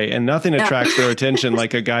all day, and nothing attracts their attention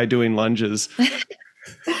like a guy doing lunges.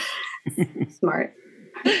 Smart.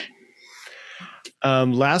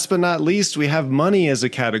 Last but not least, we have money as a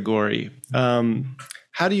category.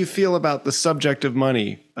 How do you feel about the subject of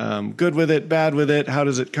money? Good with it, bad with it? How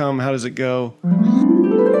does it come? How does it go?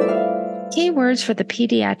 Key words for the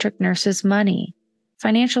pediatric nurse's money.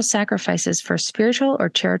 Financial sacrifices for spiritual or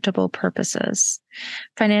charitable purposes.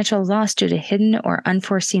 Financial loss due to hidden or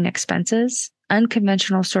unforeseen expenses.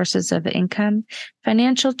 Unconventional sources of income.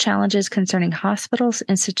 Financial challenges concerning hospitals,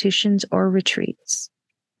 institutions, or retreats.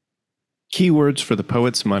 Keywords for the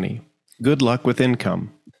poet's money. Good luck with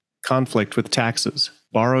income. Conflict with taxes.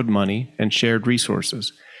 Borrowed money and shared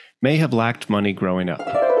resources. May have lacked money growing up.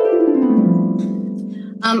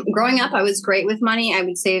 Growing up, I was great with money. I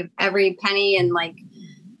would save every penny and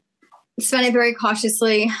spend it very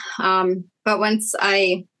cautiously. But once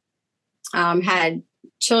I had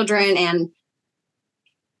children and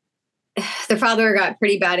their father got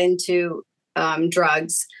pretty bad into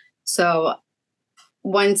drugs. So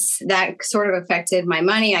once that sort of affected my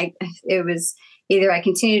money, it was either I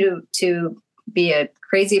continue to be a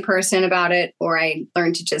crazy person about it, or I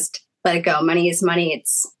learned to just let it go. Money is money.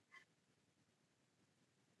 It's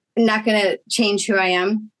not going to change who I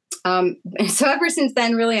am. So ever since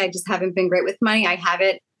then, really, I just haven't been great with money. I have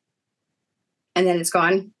it and then it's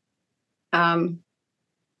gone.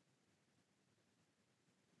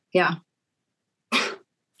 Yeah.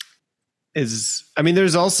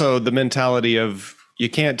 There's also the mentality of you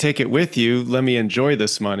can't take it with you. Let me enjoy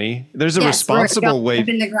this money. There's a responsible way.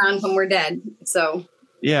 In the ground when we're dead. So.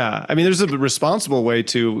 Yeah. There's a responsible way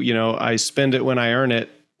to, I spend it when I earn it,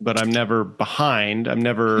 but I'm never behind. I'm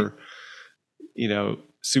never,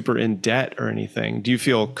 super in debt or anything. Do you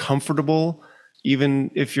feel comfortable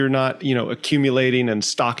even if you're not, accumulating and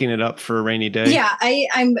stocking it up for a rainy day? Yeah,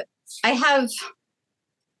 I'm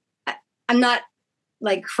not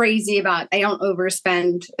crazy about, I don't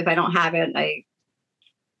overspend if I don't have it. I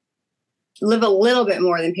live a little bit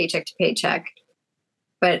more than paycheck to paycheck.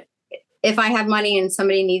 But if I have money and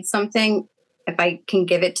somebody needs something, if I can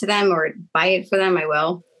give it to them or buy it for them, I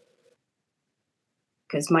will.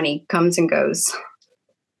 Because money comes and goes.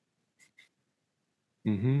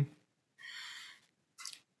 Mm-hmm.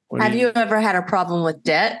 Have you ever had a problem with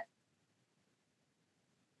debt?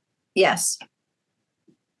 Yes.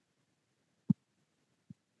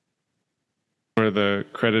 Where the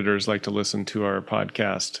creditors like to listen to our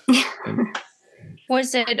podcast.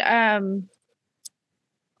 Was it a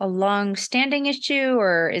long-standing issue,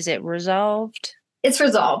 or is it resolved? It's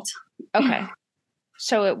resolved. Okay.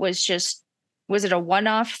 So it was it a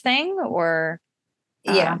one-off thing, or?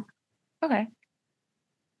 Yeah. Okay.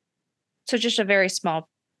 So just a very small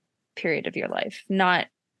period of your life, not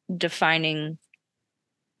defining,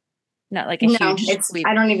 not like a huge sweep.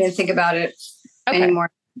 I don't even think about it anymore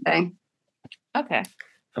today. Okay.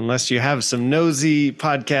 Unless you have some nosy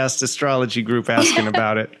podcast astrology group asking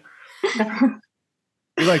about it.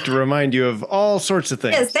 We like to remind you of all sorts of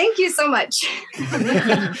things. Yes, thank you so much.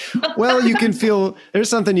 Well, there's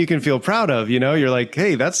something you can feel proud of, You're like,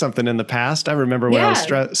 hey, that's something in the past. I remember when I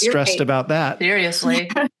was stressed about that. Seriously.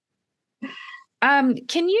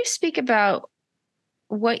 Can you speak about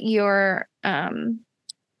what your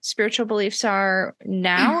spiritual beliefs are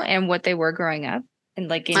now and what they were growing up and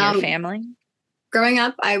in your family? Growing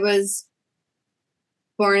up, I was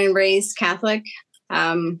born and raised Catholic.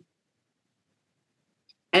 And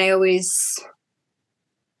I always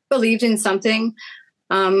believed in something.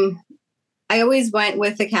 I always went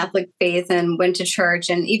with the Catholic faith and went to church.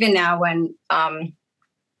 And even now when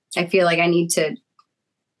I feel like I need to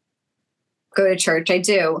go to church, I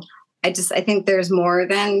do. I think there's more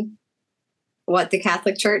than what the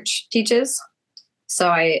Catholic Church teaches. So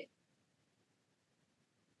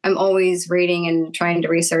I'm always reading and trying to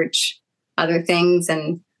research other things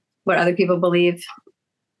and what other people believe.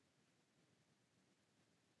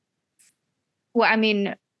 Well, I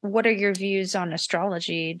mean, what are your views on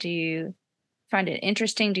astrology? Do you find it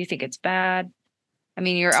interesting? Do you think it's bad? I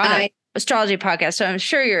mean, you're on an astrology podcast, so I'm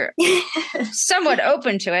sure you're somewhat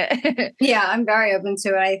open to it. Yeah, I'm very open to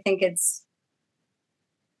it. I think it's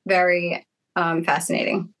very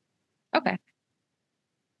fascinating. Okay.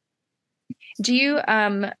 Do you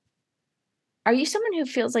are you someone who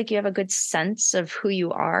feels like you have a good sense of who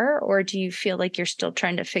you are, or do you feel like you're still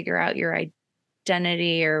trying to figure out your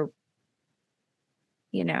identity, or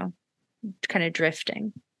kind of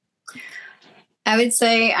drifting? I would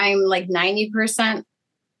say I'm like 90%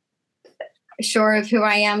 sure of who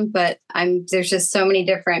I am, but there's just so many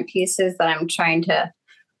different pieces that I'm trying to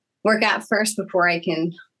work out first before I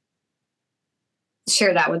can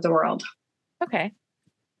share that with the world. Okay.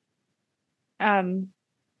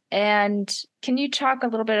 And can you talk a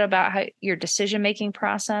little bit about how your decision-making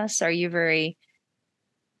process? Are you very,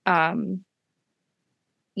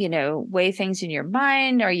 weigh things in your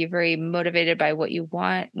mind? Are you very motivated by what you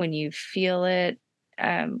want when you feel it?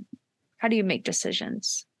 How do you make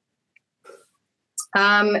decisions?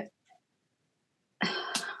 I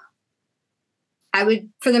would,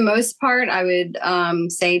 for the most part, I would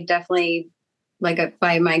say definitely like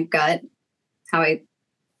by my gut, how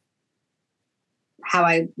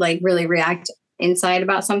I like really react inside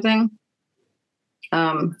about something.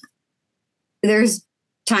 There's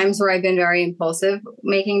times where I've been very impulsive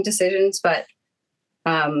making decisions, but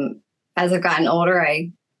as I've gotten older,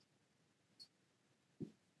 I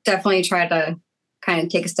definitely try to kind of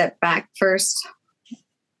take a step back first.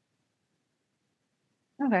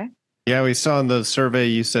 Okay. Yeah, we saw in the survey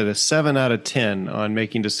you said a 7 out of 10 on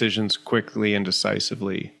making decisions quickly and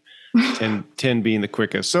decisively. 10 being the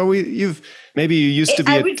quickest. So you used to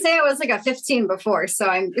be. I would say I was like a 15 before, so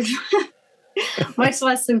I'm much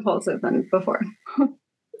less impulsive than before.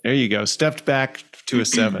 There you go. Stepped back to a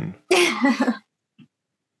 7.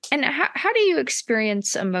 And how do you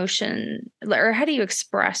experience emotion, or how do you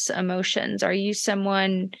express emotions? Are you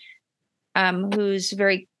someone who's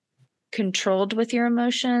very controlled with your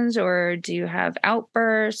emotions, or do you have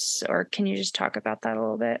outbursts, or can you just talk about that a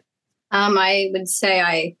little bit? I would say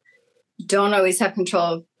I don't always have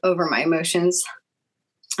control over my emotions.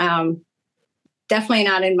 Definitely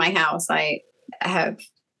not in my house. I have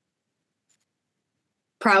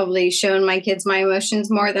probably shown my kids my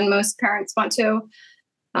emotions more than most parents want to.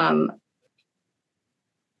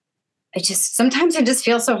 Sometimes I just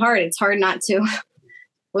feel so hard. It's hard not to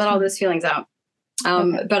let all those feelings out.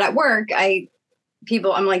 Okay. But at work, I'm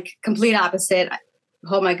like complete opposite. I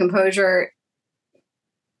hold my composure.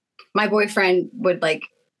 My boyfriend would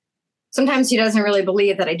sometimes he doesn't really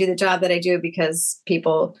believe that I do the job that I do because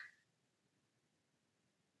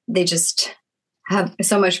they just have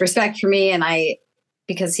so much respect for me. And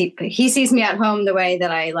because he sees me at home the way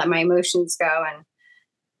that I let my emotions go, and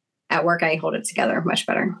at work, I hold it together much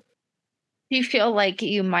better. Do you feel like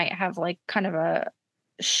you might have kind of a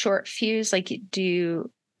short fuse? Do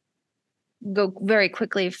you go very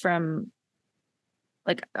quickly from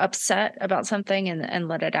upset about something and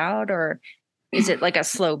let it out, or is it like a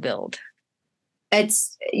slow build?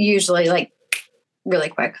 It's usually really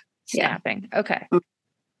quick. Snapping. Yeah. Okay.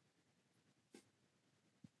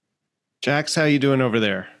 Jax, how you doing over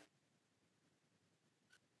there?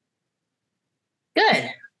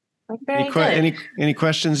 Good. Any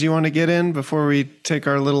questions you want to get in before we take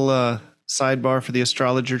our little sidebar for the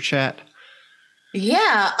astrologer chat?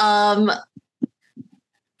 Yeah.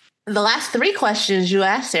 The last 3 questions you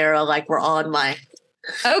asked, Sarah, were on my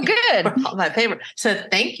good on my paper. So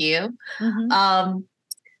thank you. Mm-hmm.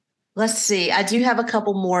 Let's see. I do have a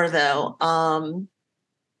couple more though.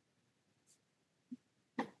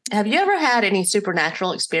 Have you ever had any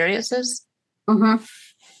supernatural experiences? Mm-hmm.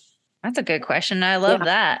 That's a good question. I love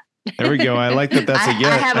that. There we go. I like that. That's a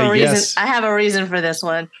yes. I have a reason. Yes. I have a reason for this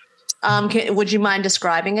one. Would you mind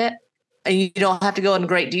describing it? You don't have to go in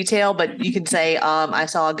great detail, but you can say, I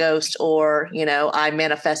saw a ghost, or, I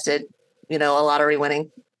manifested, a lottery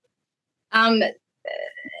winning.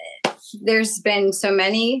 There's been so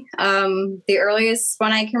many. The earliest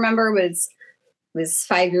one I can remember was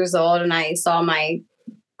 5 years old, and I saw my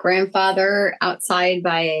grandfather outside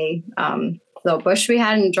by a little bush we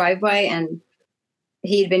had in the driveway, and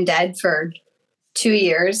he'd been dead for 2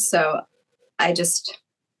 years. So I just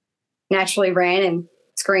naturally ran and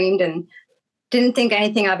screamed and didn't think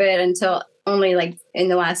anything of it until only in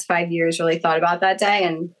the last 5 years really thought about that day.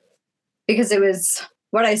 And because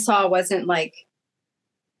what I saw wasn't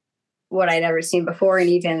what I'd ever seen before. And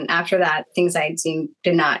even after that, things I'd seen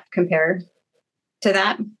did not compare to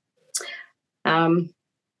that.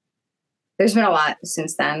 There's been a lot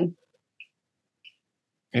since then.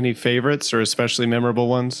 Any favorites or especially memorable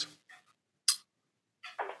ones?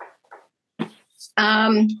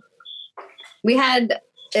 We had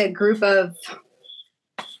a group of,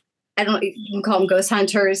 I don't know, you can call them ghost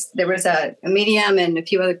hunters. There was a medium and a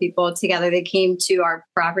few other people together. They came to our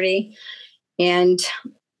property, and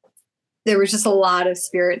there was just a lot of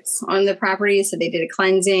spirits on the property. So they did a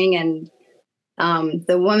cleansing, and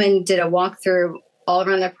the woman did a walkthrough all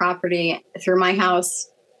around the property, through my house,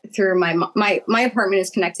 through my apartment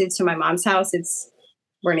is connected to my mom's house.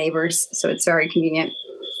 We're neighbors, so it's very convenient.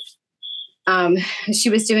 She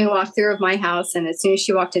was doing a walkthrough of my house, and as soon as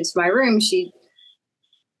she walked into my room, she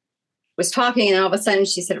was talking, and all of a sudden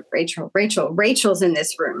she said, Rachel's in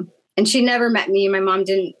this room. And she never met me. My mom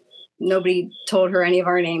didn't, nobody told her any of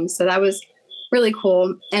our names. So that was really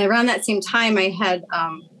cool. And around that same time, I had,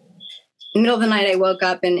 in the middle of the night, I woke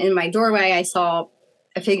up, and in my doorway, I saw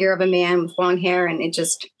a figure of a man with long hair, and it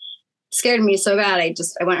just scared me so bad. I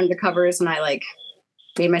went under the covers, and I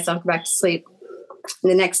made myself go back to sleep.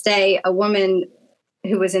 And the next day, a woman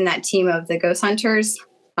who was in that team of the ghost hunters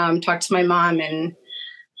talked to my mom and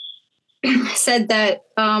said that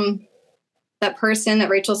that person that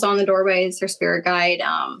Rachel saw in the doorway is her spirit guide.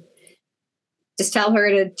 Just tell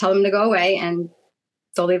them to go away, and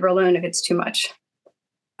they'll leave her alone if it's too much.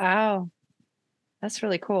 Wow. That's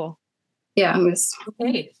really cool. Yeah, it was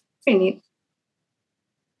pretty neat.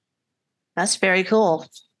 That's very cool.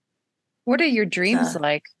 What are your dreams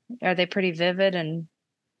like? Are they pretty vivid? And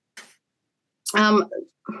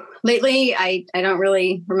lately, I don't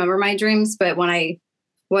really remember my dreams, but when I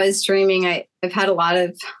was dreaming, I've had a lot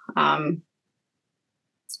of I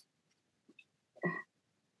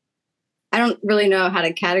don't really know how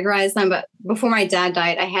to categorize them, but before my dad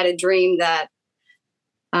died, I had a dream that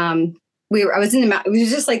I was in the mountain. It was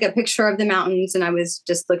just like a picture of the mountains, and I was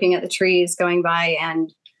just looking at the trees going by.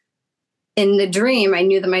 And in the dream, I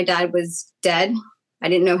knew that my dad was dead. I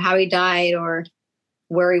didn't know how he died or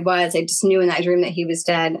where he was. I just knew in that dream that he was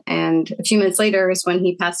dead. And a few months later is when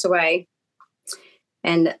he passed away.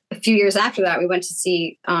 And a few years after that, we went to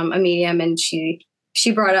see a medium, and she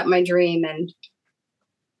brought up my dream, and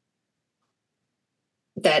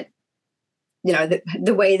that,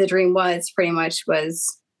 the way the dream was pretty much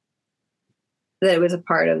was that it was a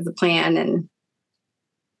part of the plan, and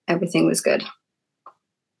everything was good.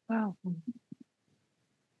 wow.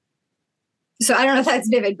 So I don't know if that's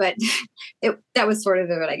vivid, but that was sort of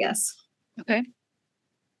vivid, I guess. Okay.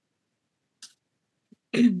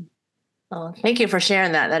 Well, thank you for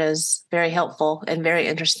sharing that. That is very helpful and very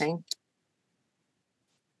interesting.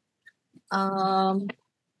 Let's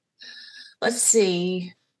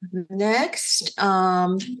see. Next.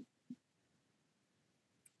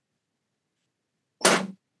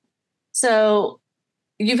 So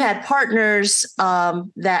you've had partners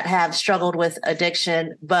that have struggled with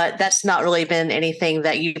addiction, but that's not really been anything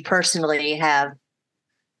that you personally have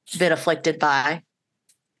been afflicted by.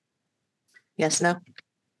 Yes, no?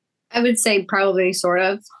 I would say probably sort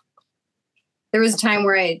of. There was a time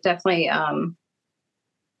where I definitely,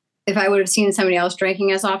 if I would have seen somebody else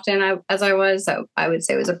drinking as often as I was, so I would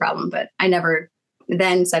say it was a problem, but I never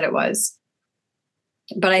then said it was.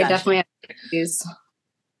 But I definitely have issues.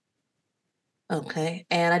 Okay.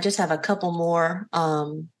 And I just have a couple more.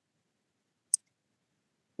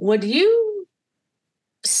 Would you,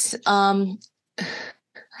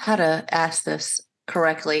 how to ask this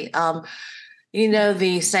correctly?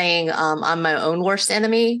 The saying, I'm my own worst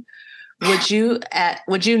enemy. Would you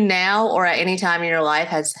now or at any time in your life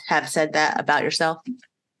have said that about yourself?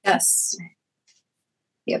 Yes.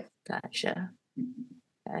 Yep. Gotcha.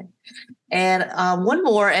 Okay. And one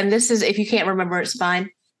more, and this is, if you can't remember, it's fine.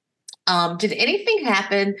 Did anything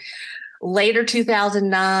happen later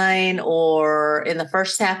 2009 or in the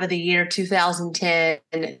first half of the year 2010?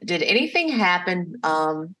 Did anything happen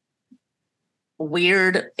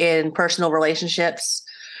weird in personal relationships,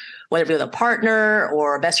 whether it be with a partner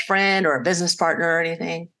or a best friend or a business partner or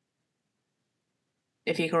anything?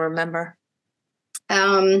 If you can remember.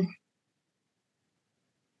 I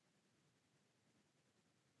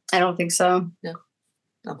don't think so. No.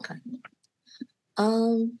 Okay.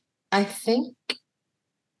 I think,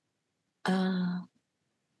 yeah.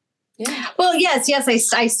 Well, yes.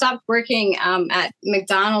 I stopped working at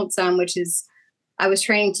McDonald's, which is, I was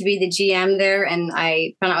training to be the GM there, and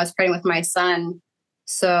I found out I was pregnant with my son.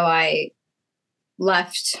 So I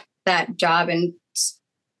left that job and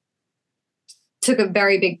took a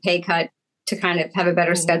very big pay cut to kind of have a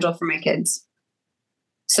better schedule for my kids.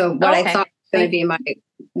 So what I thought was going to be my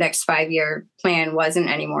next 5-year plan wasn't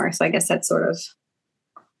anymore. So I guess that's sort of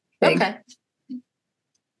big. Okay.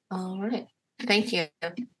 All right. Thank you.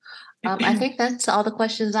 I think that's all the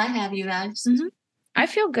questions I have, you guys. Mm-hmm. I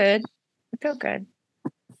feel good.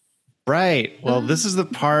 Right. Well, this is the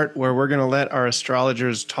part where we're going to let our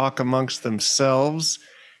astrologers talk amongst themselves.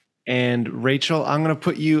 And Rachel, I'm going to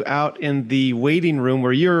put you out in the waiting room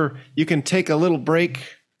where you can take a little break,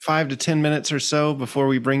 5 to 10 minutes or so before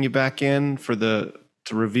we bring you back in to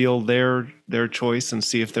reveal their choice and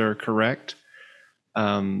see if they're correct.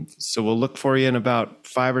 So we'll look for you in about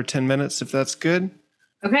 5 or 10 minutes, if that's good.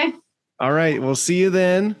 Okay. All right. We'll see you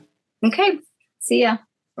then. Okay. See ya.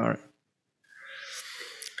 All right.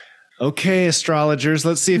 Okay, astrologers,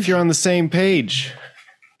 let's see if you're on the same page.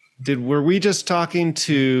 Were we just talking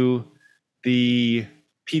to the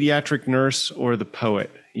pediatric nurse or the poet,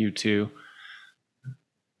 you two?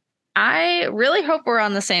 I really hope we're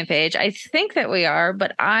on the same page. I think that we are,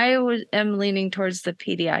 but I am leaning towards the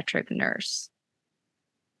pediatric nurse.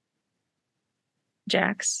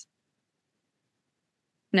 Jax?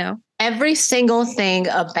 No? Every single thing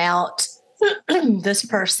about this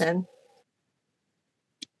person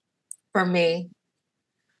for me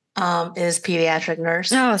is pediatric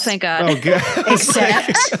nurse. Oh, thank God. Oh, good.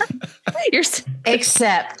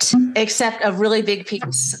 except a really big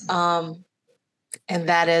piece. And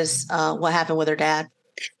that is what happened with her dad.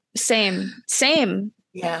 Same.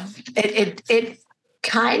 Yeah. It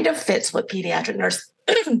kind of fits with pediatric nurse.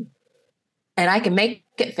 And I can make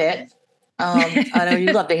it fit. I know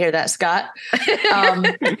you'd love to hear that, Scott.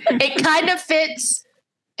 It kind of fits.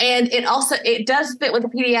 And it does fit with the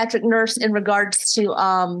pediatric nurse in regards to,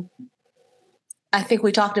 I think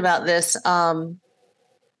we talked about this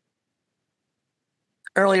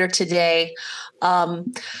earlier today.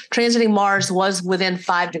 Transiting Mars was within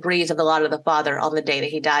 5 degrees of the lot of the father on the day that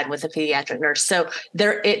he died with a pediatric nurse. So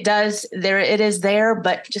it is there,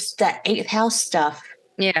 but just that 8th house stuff.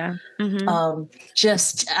 Yeah. Mm-hmm.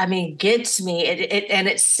 Gets me. And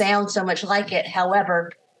it sounds so much like it.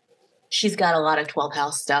 However, she's got a lot of 12th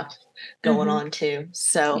house stuff going on too.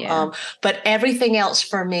 So, yeah. But everything else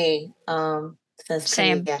for me says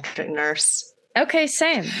same. Pediatric nurse. Okay,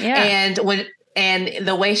 same. Yeah. And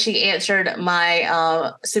the way she answered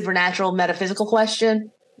my supernatural metaphysical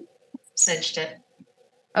question cinched it.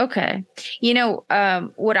 Okay.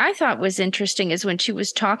 What I thought was interesting is when she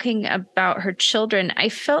was talking about her children, I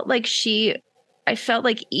felt like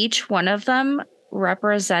each one of them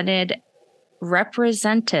represented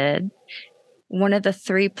one of the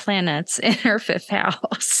 3 planets in her 5th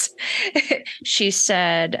house. She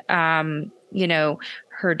said, her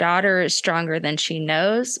daughter is stronger than she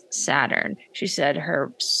knows, Saturn. She said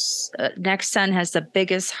her next son has the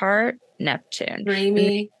biggest heart, Neptune.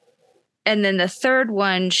 Dreamy. And then the 3rd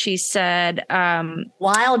one, she said,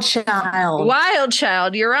 Wild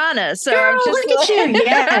child, Uranus. So girl, look at you.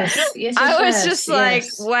 Yes. Yes, I was just like,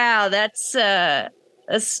 wow, that's perfect.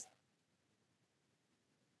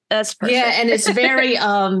 Yeah, and it's very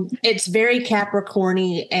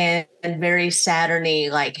Capricorny and very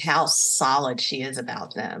Saturny, like how solid she is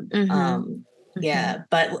about them. Yeah,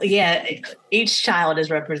 but yeah, each child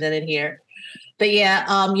is represented here. But yeah,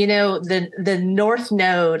 the North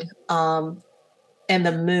Node and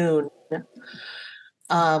the Moon,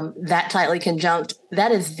 that tightly conjunct,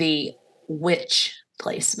 that is the witch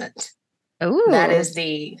placement. Ooh. That is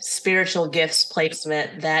the spiritual gifts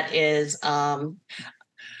placement. That is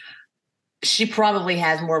she probably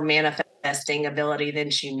has more manifesting ability than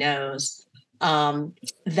she knows.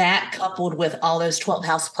 That coupled with all those 12th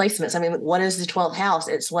house placements. I mean, what is the 12th house?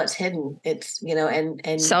 It's what's hidden. It's,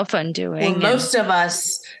 and self-undoing. For most of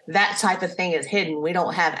us, that type of thing is hidden. We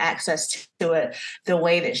don't have access to it the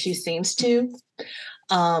way that she seems to.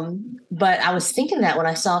 But I was thinking that when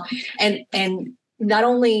I saw, and not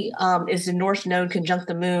only is the North Node conjunct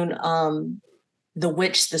the Moon, the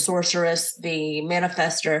witch, the sorceress, the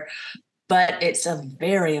manifester, but it's a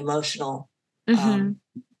very emotional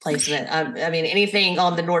placement. Anything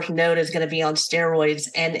on the North Node is going to be on steroids,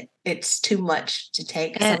 and it's too much to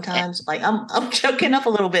take sometimes. Like I'm choking up a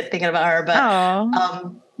little bit thinking about her, but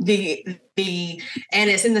and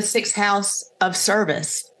it's in the 6th house of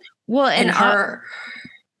service. Well, and her,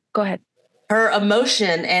 go ahead. Her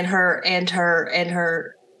emotion and her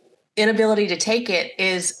inability to take it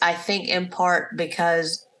is, I think, in part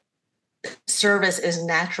because service is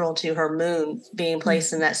natural to her moon being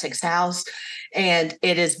placed in that 6th house. And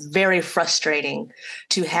it is very frustrating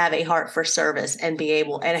to have a heart for service and be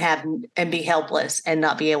able and be helpless and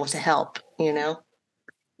not be able to help,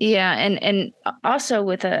 Yeah. And also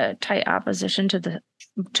with a tight opposition to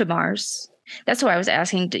Mars. That's why I was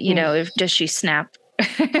asking, does she snap?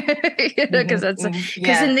 Because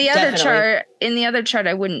in the other chart,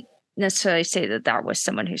 I wouldn't necessarily say that that was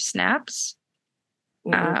someone who snaps.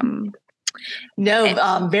 Mm-hmm.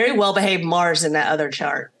 No, very well behaved Mars in that other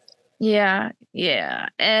chart. Yeah.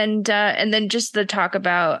 And then just the talk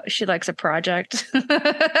about she likes a project,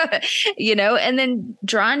 and then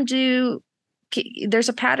drawn to, there's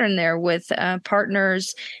a pattern there with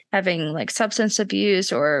partners having like substance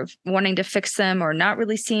abuse or wanting to fix them or not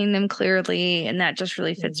really seeing them clearly. And that just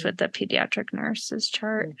really fits with the pediatric nurse's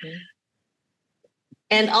chart. Mm-hmm.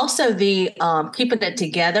 And also the keeping it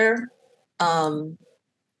together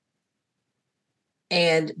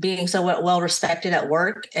and being so well respected at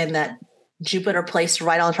work, and that Jupiter placed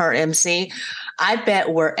right on her MC. I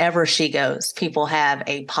bet wherever she goes, people have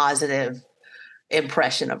a positive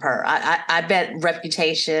impression of her. I bet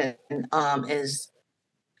reputation is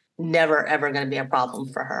never ever going to be a problem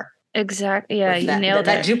for her. Exactly. Yeah, you nailed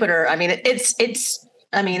that it. Jupiter. I mean, it's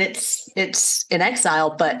in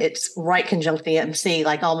exile, but it's right conjunct the MC,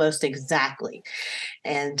 like almost exactly.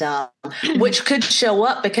 And which could show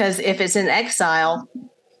up, because if it's in exile,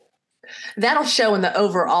 that'll show in the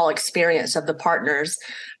overall experience of the partners,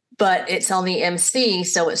 but it's on the MC,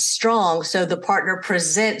 so it's strong. So the partner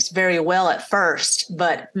presents very well at first,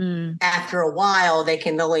 but after a while, they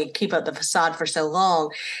can only keep up the facade for so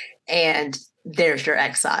long. And there's your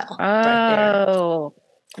exile. Oh,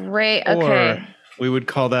 right, great. Okay. Or we would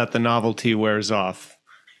call that the novelty wears off,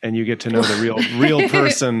 and you get to know the real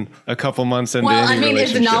person a couple months into any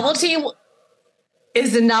relationship.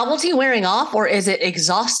 Is the novelty wearing off, or is it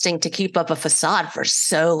exhausting to keep up a facade for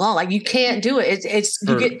so long? Like, you can't do it.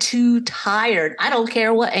 You get too tired. I don't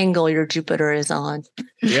care what angle your Jupiter is on.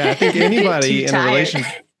 Yeah, I think anybody in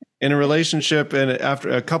a relationship, and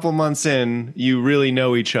after a couple months in, you really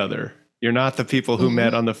know each other. You're not the people who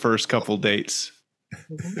met on the first couple dates.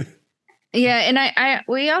 Yeah, and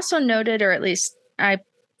we also noted, or at least I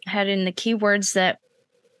had in the keywords, that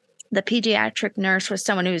the pediatric nurse was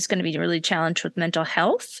someone who was going to be really challenged with mental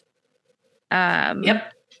health.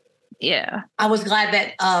 Yep. Yeah. I was glad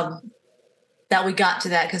that we got to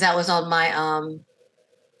that, because that was on my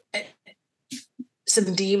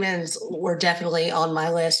some demons were definitely on my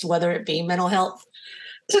list, whether it be mental health,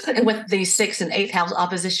 and with the 6th and 8th house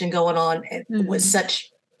opposition going on with such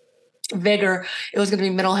vigor, it was going to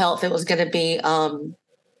be mental health. It was going to be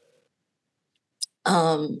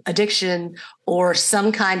addiction or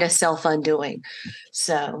some kind of self-undoing.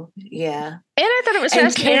 So yeah. And I thought it was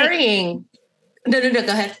fascinating. No, go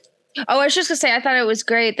ahead. Oh, I was just gonna say, I thought it was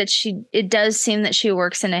great that it does seem that she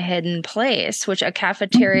works in a hidden place, which a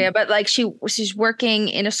cafeteria, but like she's working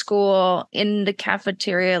in a school in the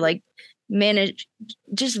cafeteria, like manage,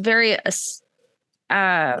 just very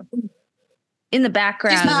in the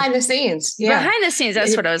background. She's behind the scenes. Yeah. Behind the scenes.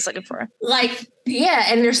 That's what I was looking for. Like, yeah.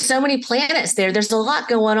 And there's so many planets there. There's a lot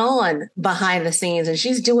going on behind the scenes, and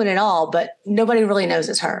she's doing it all, but nobody really knows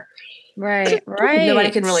it's her. Right.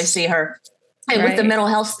 Nobody can really see her. And with the mental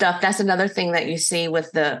health stuff, that's another thing that you see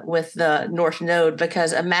with the North Node,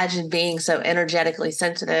 because imagine being so energetically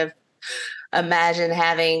sensitive. Imagine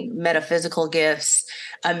having metaphysical gifts.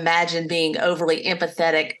 Imagine being overly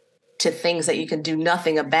empathetic to things that you can do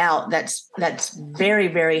nothing about. That's very,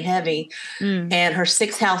 very heavy. And her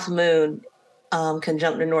 6th house moon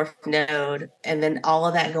conjunct the North Node, and then all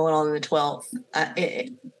of that going on in the 12th. I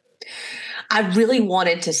really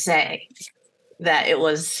wanted to say that it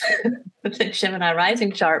was the Gemini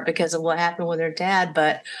rising chart because of what happened with her dad,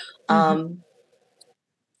 but the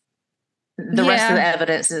rest of the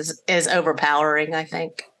evidence is overpowering, I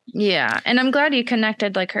think. Yeah. And I'm glad you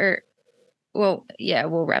connected like her. Well, yeah,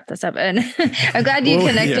 we'll wrap this up. And I'm glad you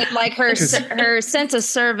connected like her sense of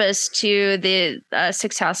service to the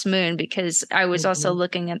 6th house moon, because I was also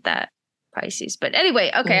looking at that Pisces. But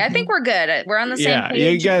anyway, okay, I think we're good. We're on the same page. Yeah,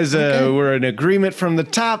 you guys were in agreement from the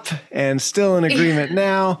top and still in agreement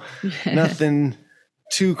now. Nothing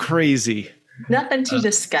too crazy. Nothing to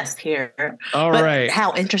discuss here. All right.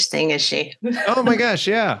 How interesting is she? Oh my gosh,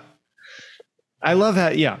 yeah. I love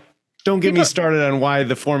how, don't get me started on why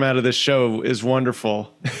the format of this show is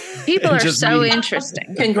wonderful. People are so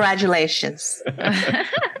interesting. Congratulations.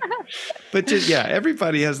 But just,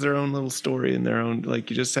 everybody has their own little story and their own, like,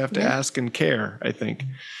 you just have to ask and care, I think.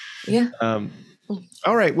 Yeah.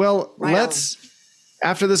 All right. Well,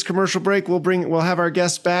 after this commercial break, we'll have our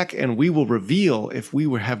guests back, and we will reveal if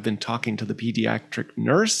we have been talking to the pediatric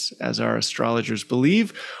nurse, as our astrologers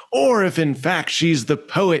believe, or if in fact she's the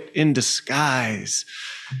poet in disguise.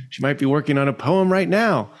 She might be working on a poem right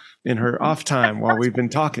now in her off time while we've been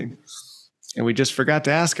talking, and we just forgot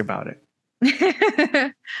to ask about it.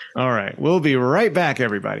 All right. We'll be right back,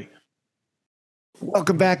 everybody.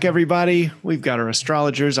 Welcome back, everybody. We've got our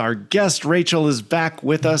astrologers. Our guest, Rachael, is back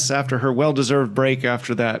with us after her well-deserved break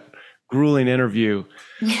after that grueling interview.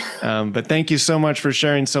 But thank you so much for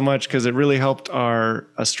sharing so much, because it really helped our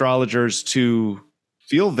astrologers to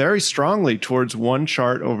feel very strongly towards one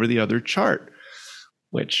chart over the other chart,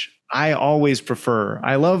 which I always prefer.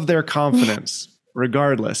 I love their confidence,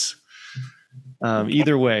 regardless,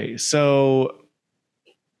 either way. So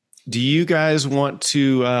do you guys want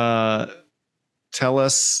to tell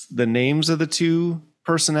us the names of the two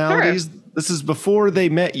personalities? Sure. This is before they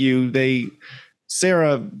met you.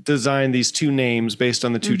 Sarah designed these two names based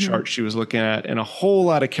on the two charts she was looking at, and a whole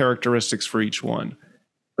lot of characteristics for each one.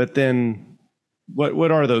 But then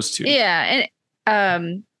what are those two? Yeah.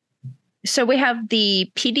 And so we have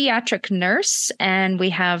the pediatric nurse and we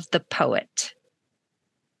have the poet.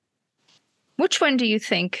 Which one do you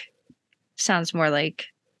think sounds more like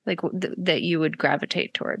that you would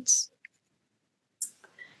gravitate towards?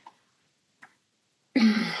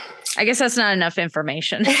 I guess that's not enough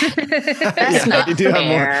information. That's not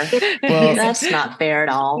fair. Well, that's not fair at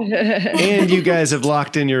all. And you guys have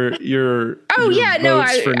locked in your Oh yeah, no,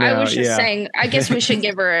 I was just yeah. saying. I guess we should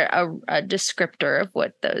give her a descriptor of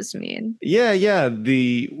what those mean. Yeah.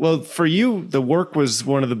 Well, for you, the work was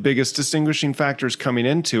one of the biggest distinguishing factors coming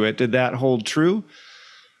into it. Did that hold true?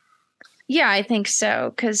 Yeah, I think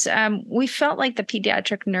so. Because we felt like the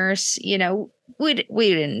pediatric nurse, we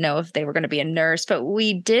didn't know if they were going to be a nurse, but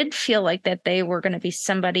we did feel like that they were going to be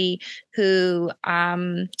somebody who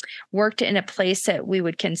worked in a place that we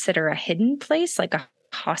would consider a hidden place, like a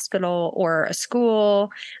hospital or a school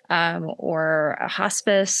or a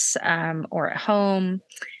hospice or a home,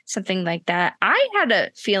 something like that. I had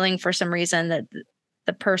a feeling for some reason that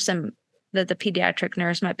the pediatric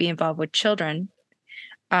nurse might be involved with children.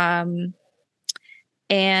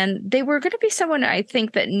 And they were going to be someone, I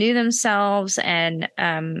think, that knew themselves and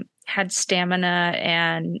had stamina,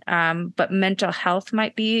 and but mental health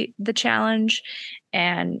might be the challenge,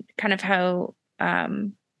 and kind of how,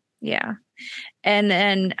 yeah. And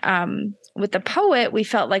then with the poet, we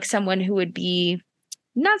felt like someone who would be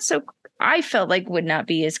I felt like would not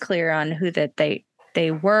be as clear on who that they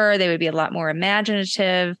were. They would be a lot more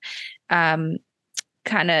imaginative, kind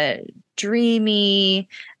of dreamy,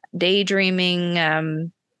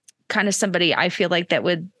 daydreaming, kind of somebody I feel like that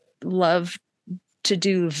would love to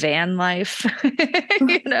do van life,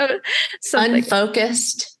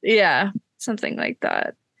 unfocused. Yeah, something like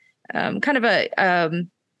that. Kind of a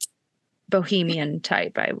bohemian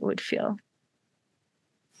type, I would feel.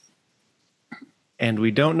 And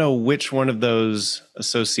we don't know which one of those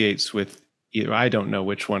associates with either. I don't know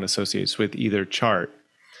which one associates with either chart.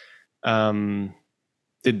 Did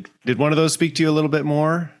one of those speak to you a little bit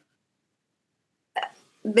more?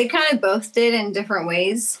 They kind of both did in different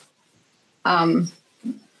ways.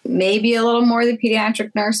 Maybe a little more the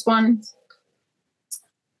pediatric nurse one,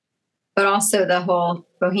 but also the whole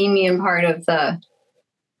bohemian part of the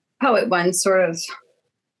poet one, sort of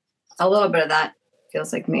a little bit of that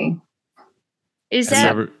feels like me. Is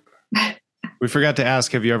that? We forgot to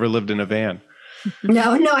ask, have you ever lived in a van?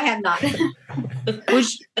 No, I have not.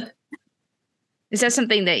 Is that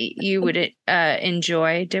something that you would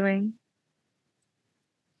enjoy doing?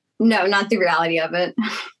 No, not the reality of it.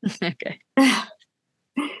 Okay.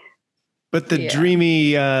 But the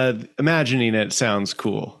dreamy, imagining it sounds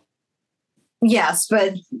cool. Yes,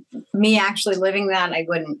 but me actually living that, I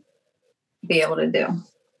wouldn't be able to do.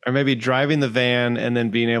 Or maybe driving the van and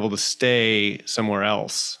then being able to stay somewhere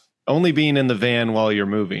else. Only being in the van while you're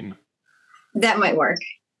moving. That might work.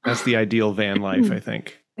 That's the ideal van life, I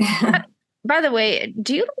think. By the way,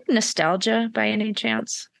 do you like nostalgia by any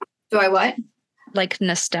chance? Do I what? Like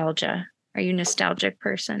nostalgia. Are you a nostalgic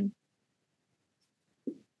person?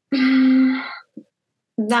 Not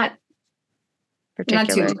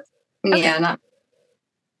particular. Not too. Okay. Yeah, not.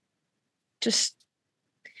 Just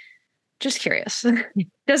curious.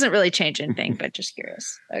 Doesn't really change anything, but just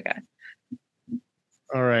curious. Okay.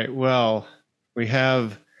 All right. Well, we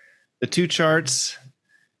have the two charts.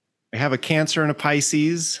 We have a Cancer and a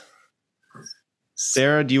Pisces.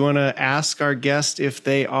 Sarah, do you want to ask our guest if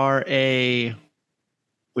they are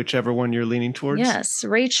whichever one you're leaning towards? Yes.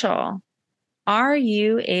 Rachael, are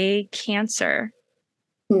you a Cancer?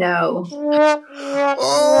 No.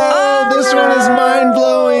 Oh, this one is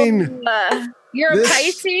mind-blowing. You're a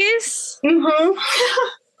Pisces? Mm-hmm.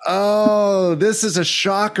 Oh, this is a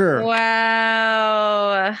shocker.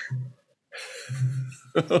 Wow.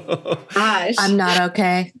 Gosh. I'm not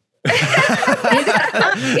okay.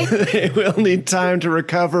 We'll need time to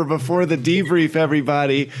recover before the debrief,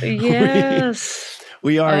 everybody. Yes.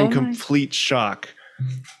 We are in complete shock.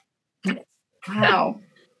 Wow.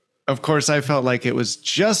 Of course, I felt like it was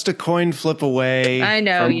just a coin flip away I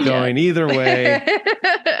know from going either way.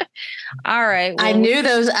 All right. I knew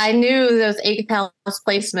those 8th house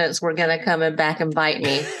placements were going to come back and bite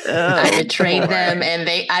me. I betrayed them and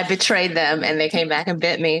they came back and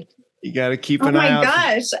bit me. You got to keep an eye out. Oh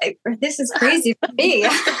my gosh. This is crazy for me.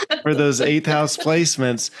 For those 8th house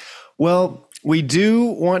placements. Well, we do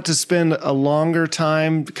want to spend a longer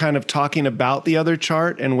time kind of talking about the other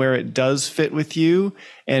chart and where it does fit with you,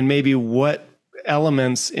 and maybe what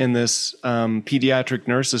elements in this pediatric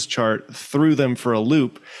nurses chart threw them for a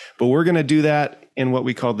loop. But we're going to do that in what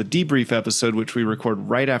we call the debrief episode, which we record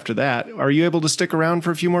right after that. Are you able to stick around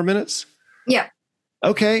for a few more minutes? Yeah.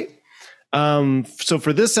 Okay. So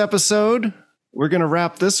for this episode, we're going to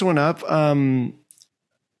wrap this one up.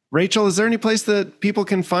 Rachael, is there any place that people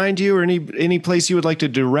can find you, or any place you would like to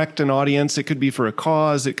direct an audience? It could be for a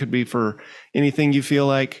cause. It could be for anything you feel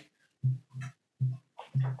like.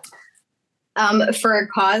 For a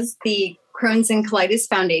cause, the Crohn's and Colitis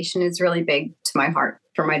Foundation is really big to my heart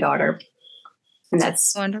for my daughter. And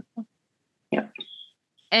that's wonderful. Yeah.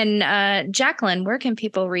 And Jacqueline, where can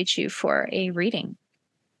people reach you for a reading?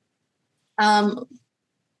 I'm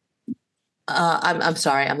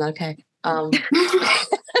sorry. I'm not okay. I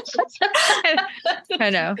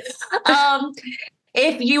know.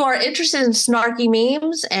 If you are interested in snarky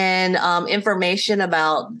memes and information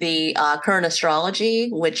about the current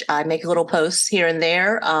astrology, which I make little posts here and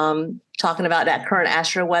there talking about that current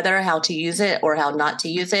astro weather, how to use it or how not to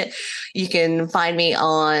use it, you can find me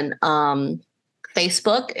on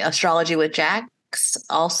Facebook, Astrology with Jax.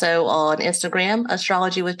 Also on Instagram,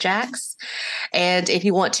 Astrology with Jax. And if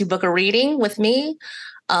you want to book a reading with me,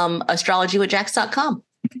 astrologywithjax.com.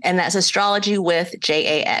 And that's astrology with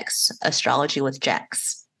JAX, Astrology with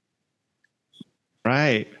Jax.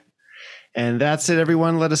 Right. And that's it,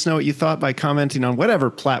 everyone. Let us know what you thought by commenting on whatever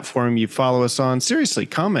platform you follow us on. Seriously,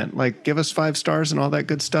 comment. Like, give us 5 stars and all that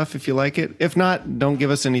good stuff if you like it. If not, don't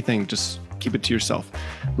give us anything. Just keep it to yourself.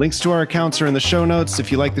 Links to our accounts are in the show notes.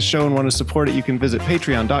 If you like the show and want to support it, you can visit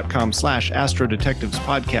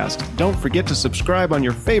patreon.com/astrodetectivespodcast. Don't forget to subscribe on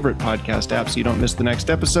your favorite podcast app so you don't miss the next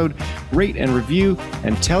episode. Rate and review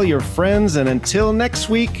and tell your friends. And until next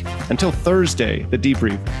week, until Thursday, the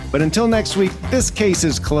debrief. But until next week, this case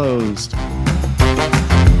is closed.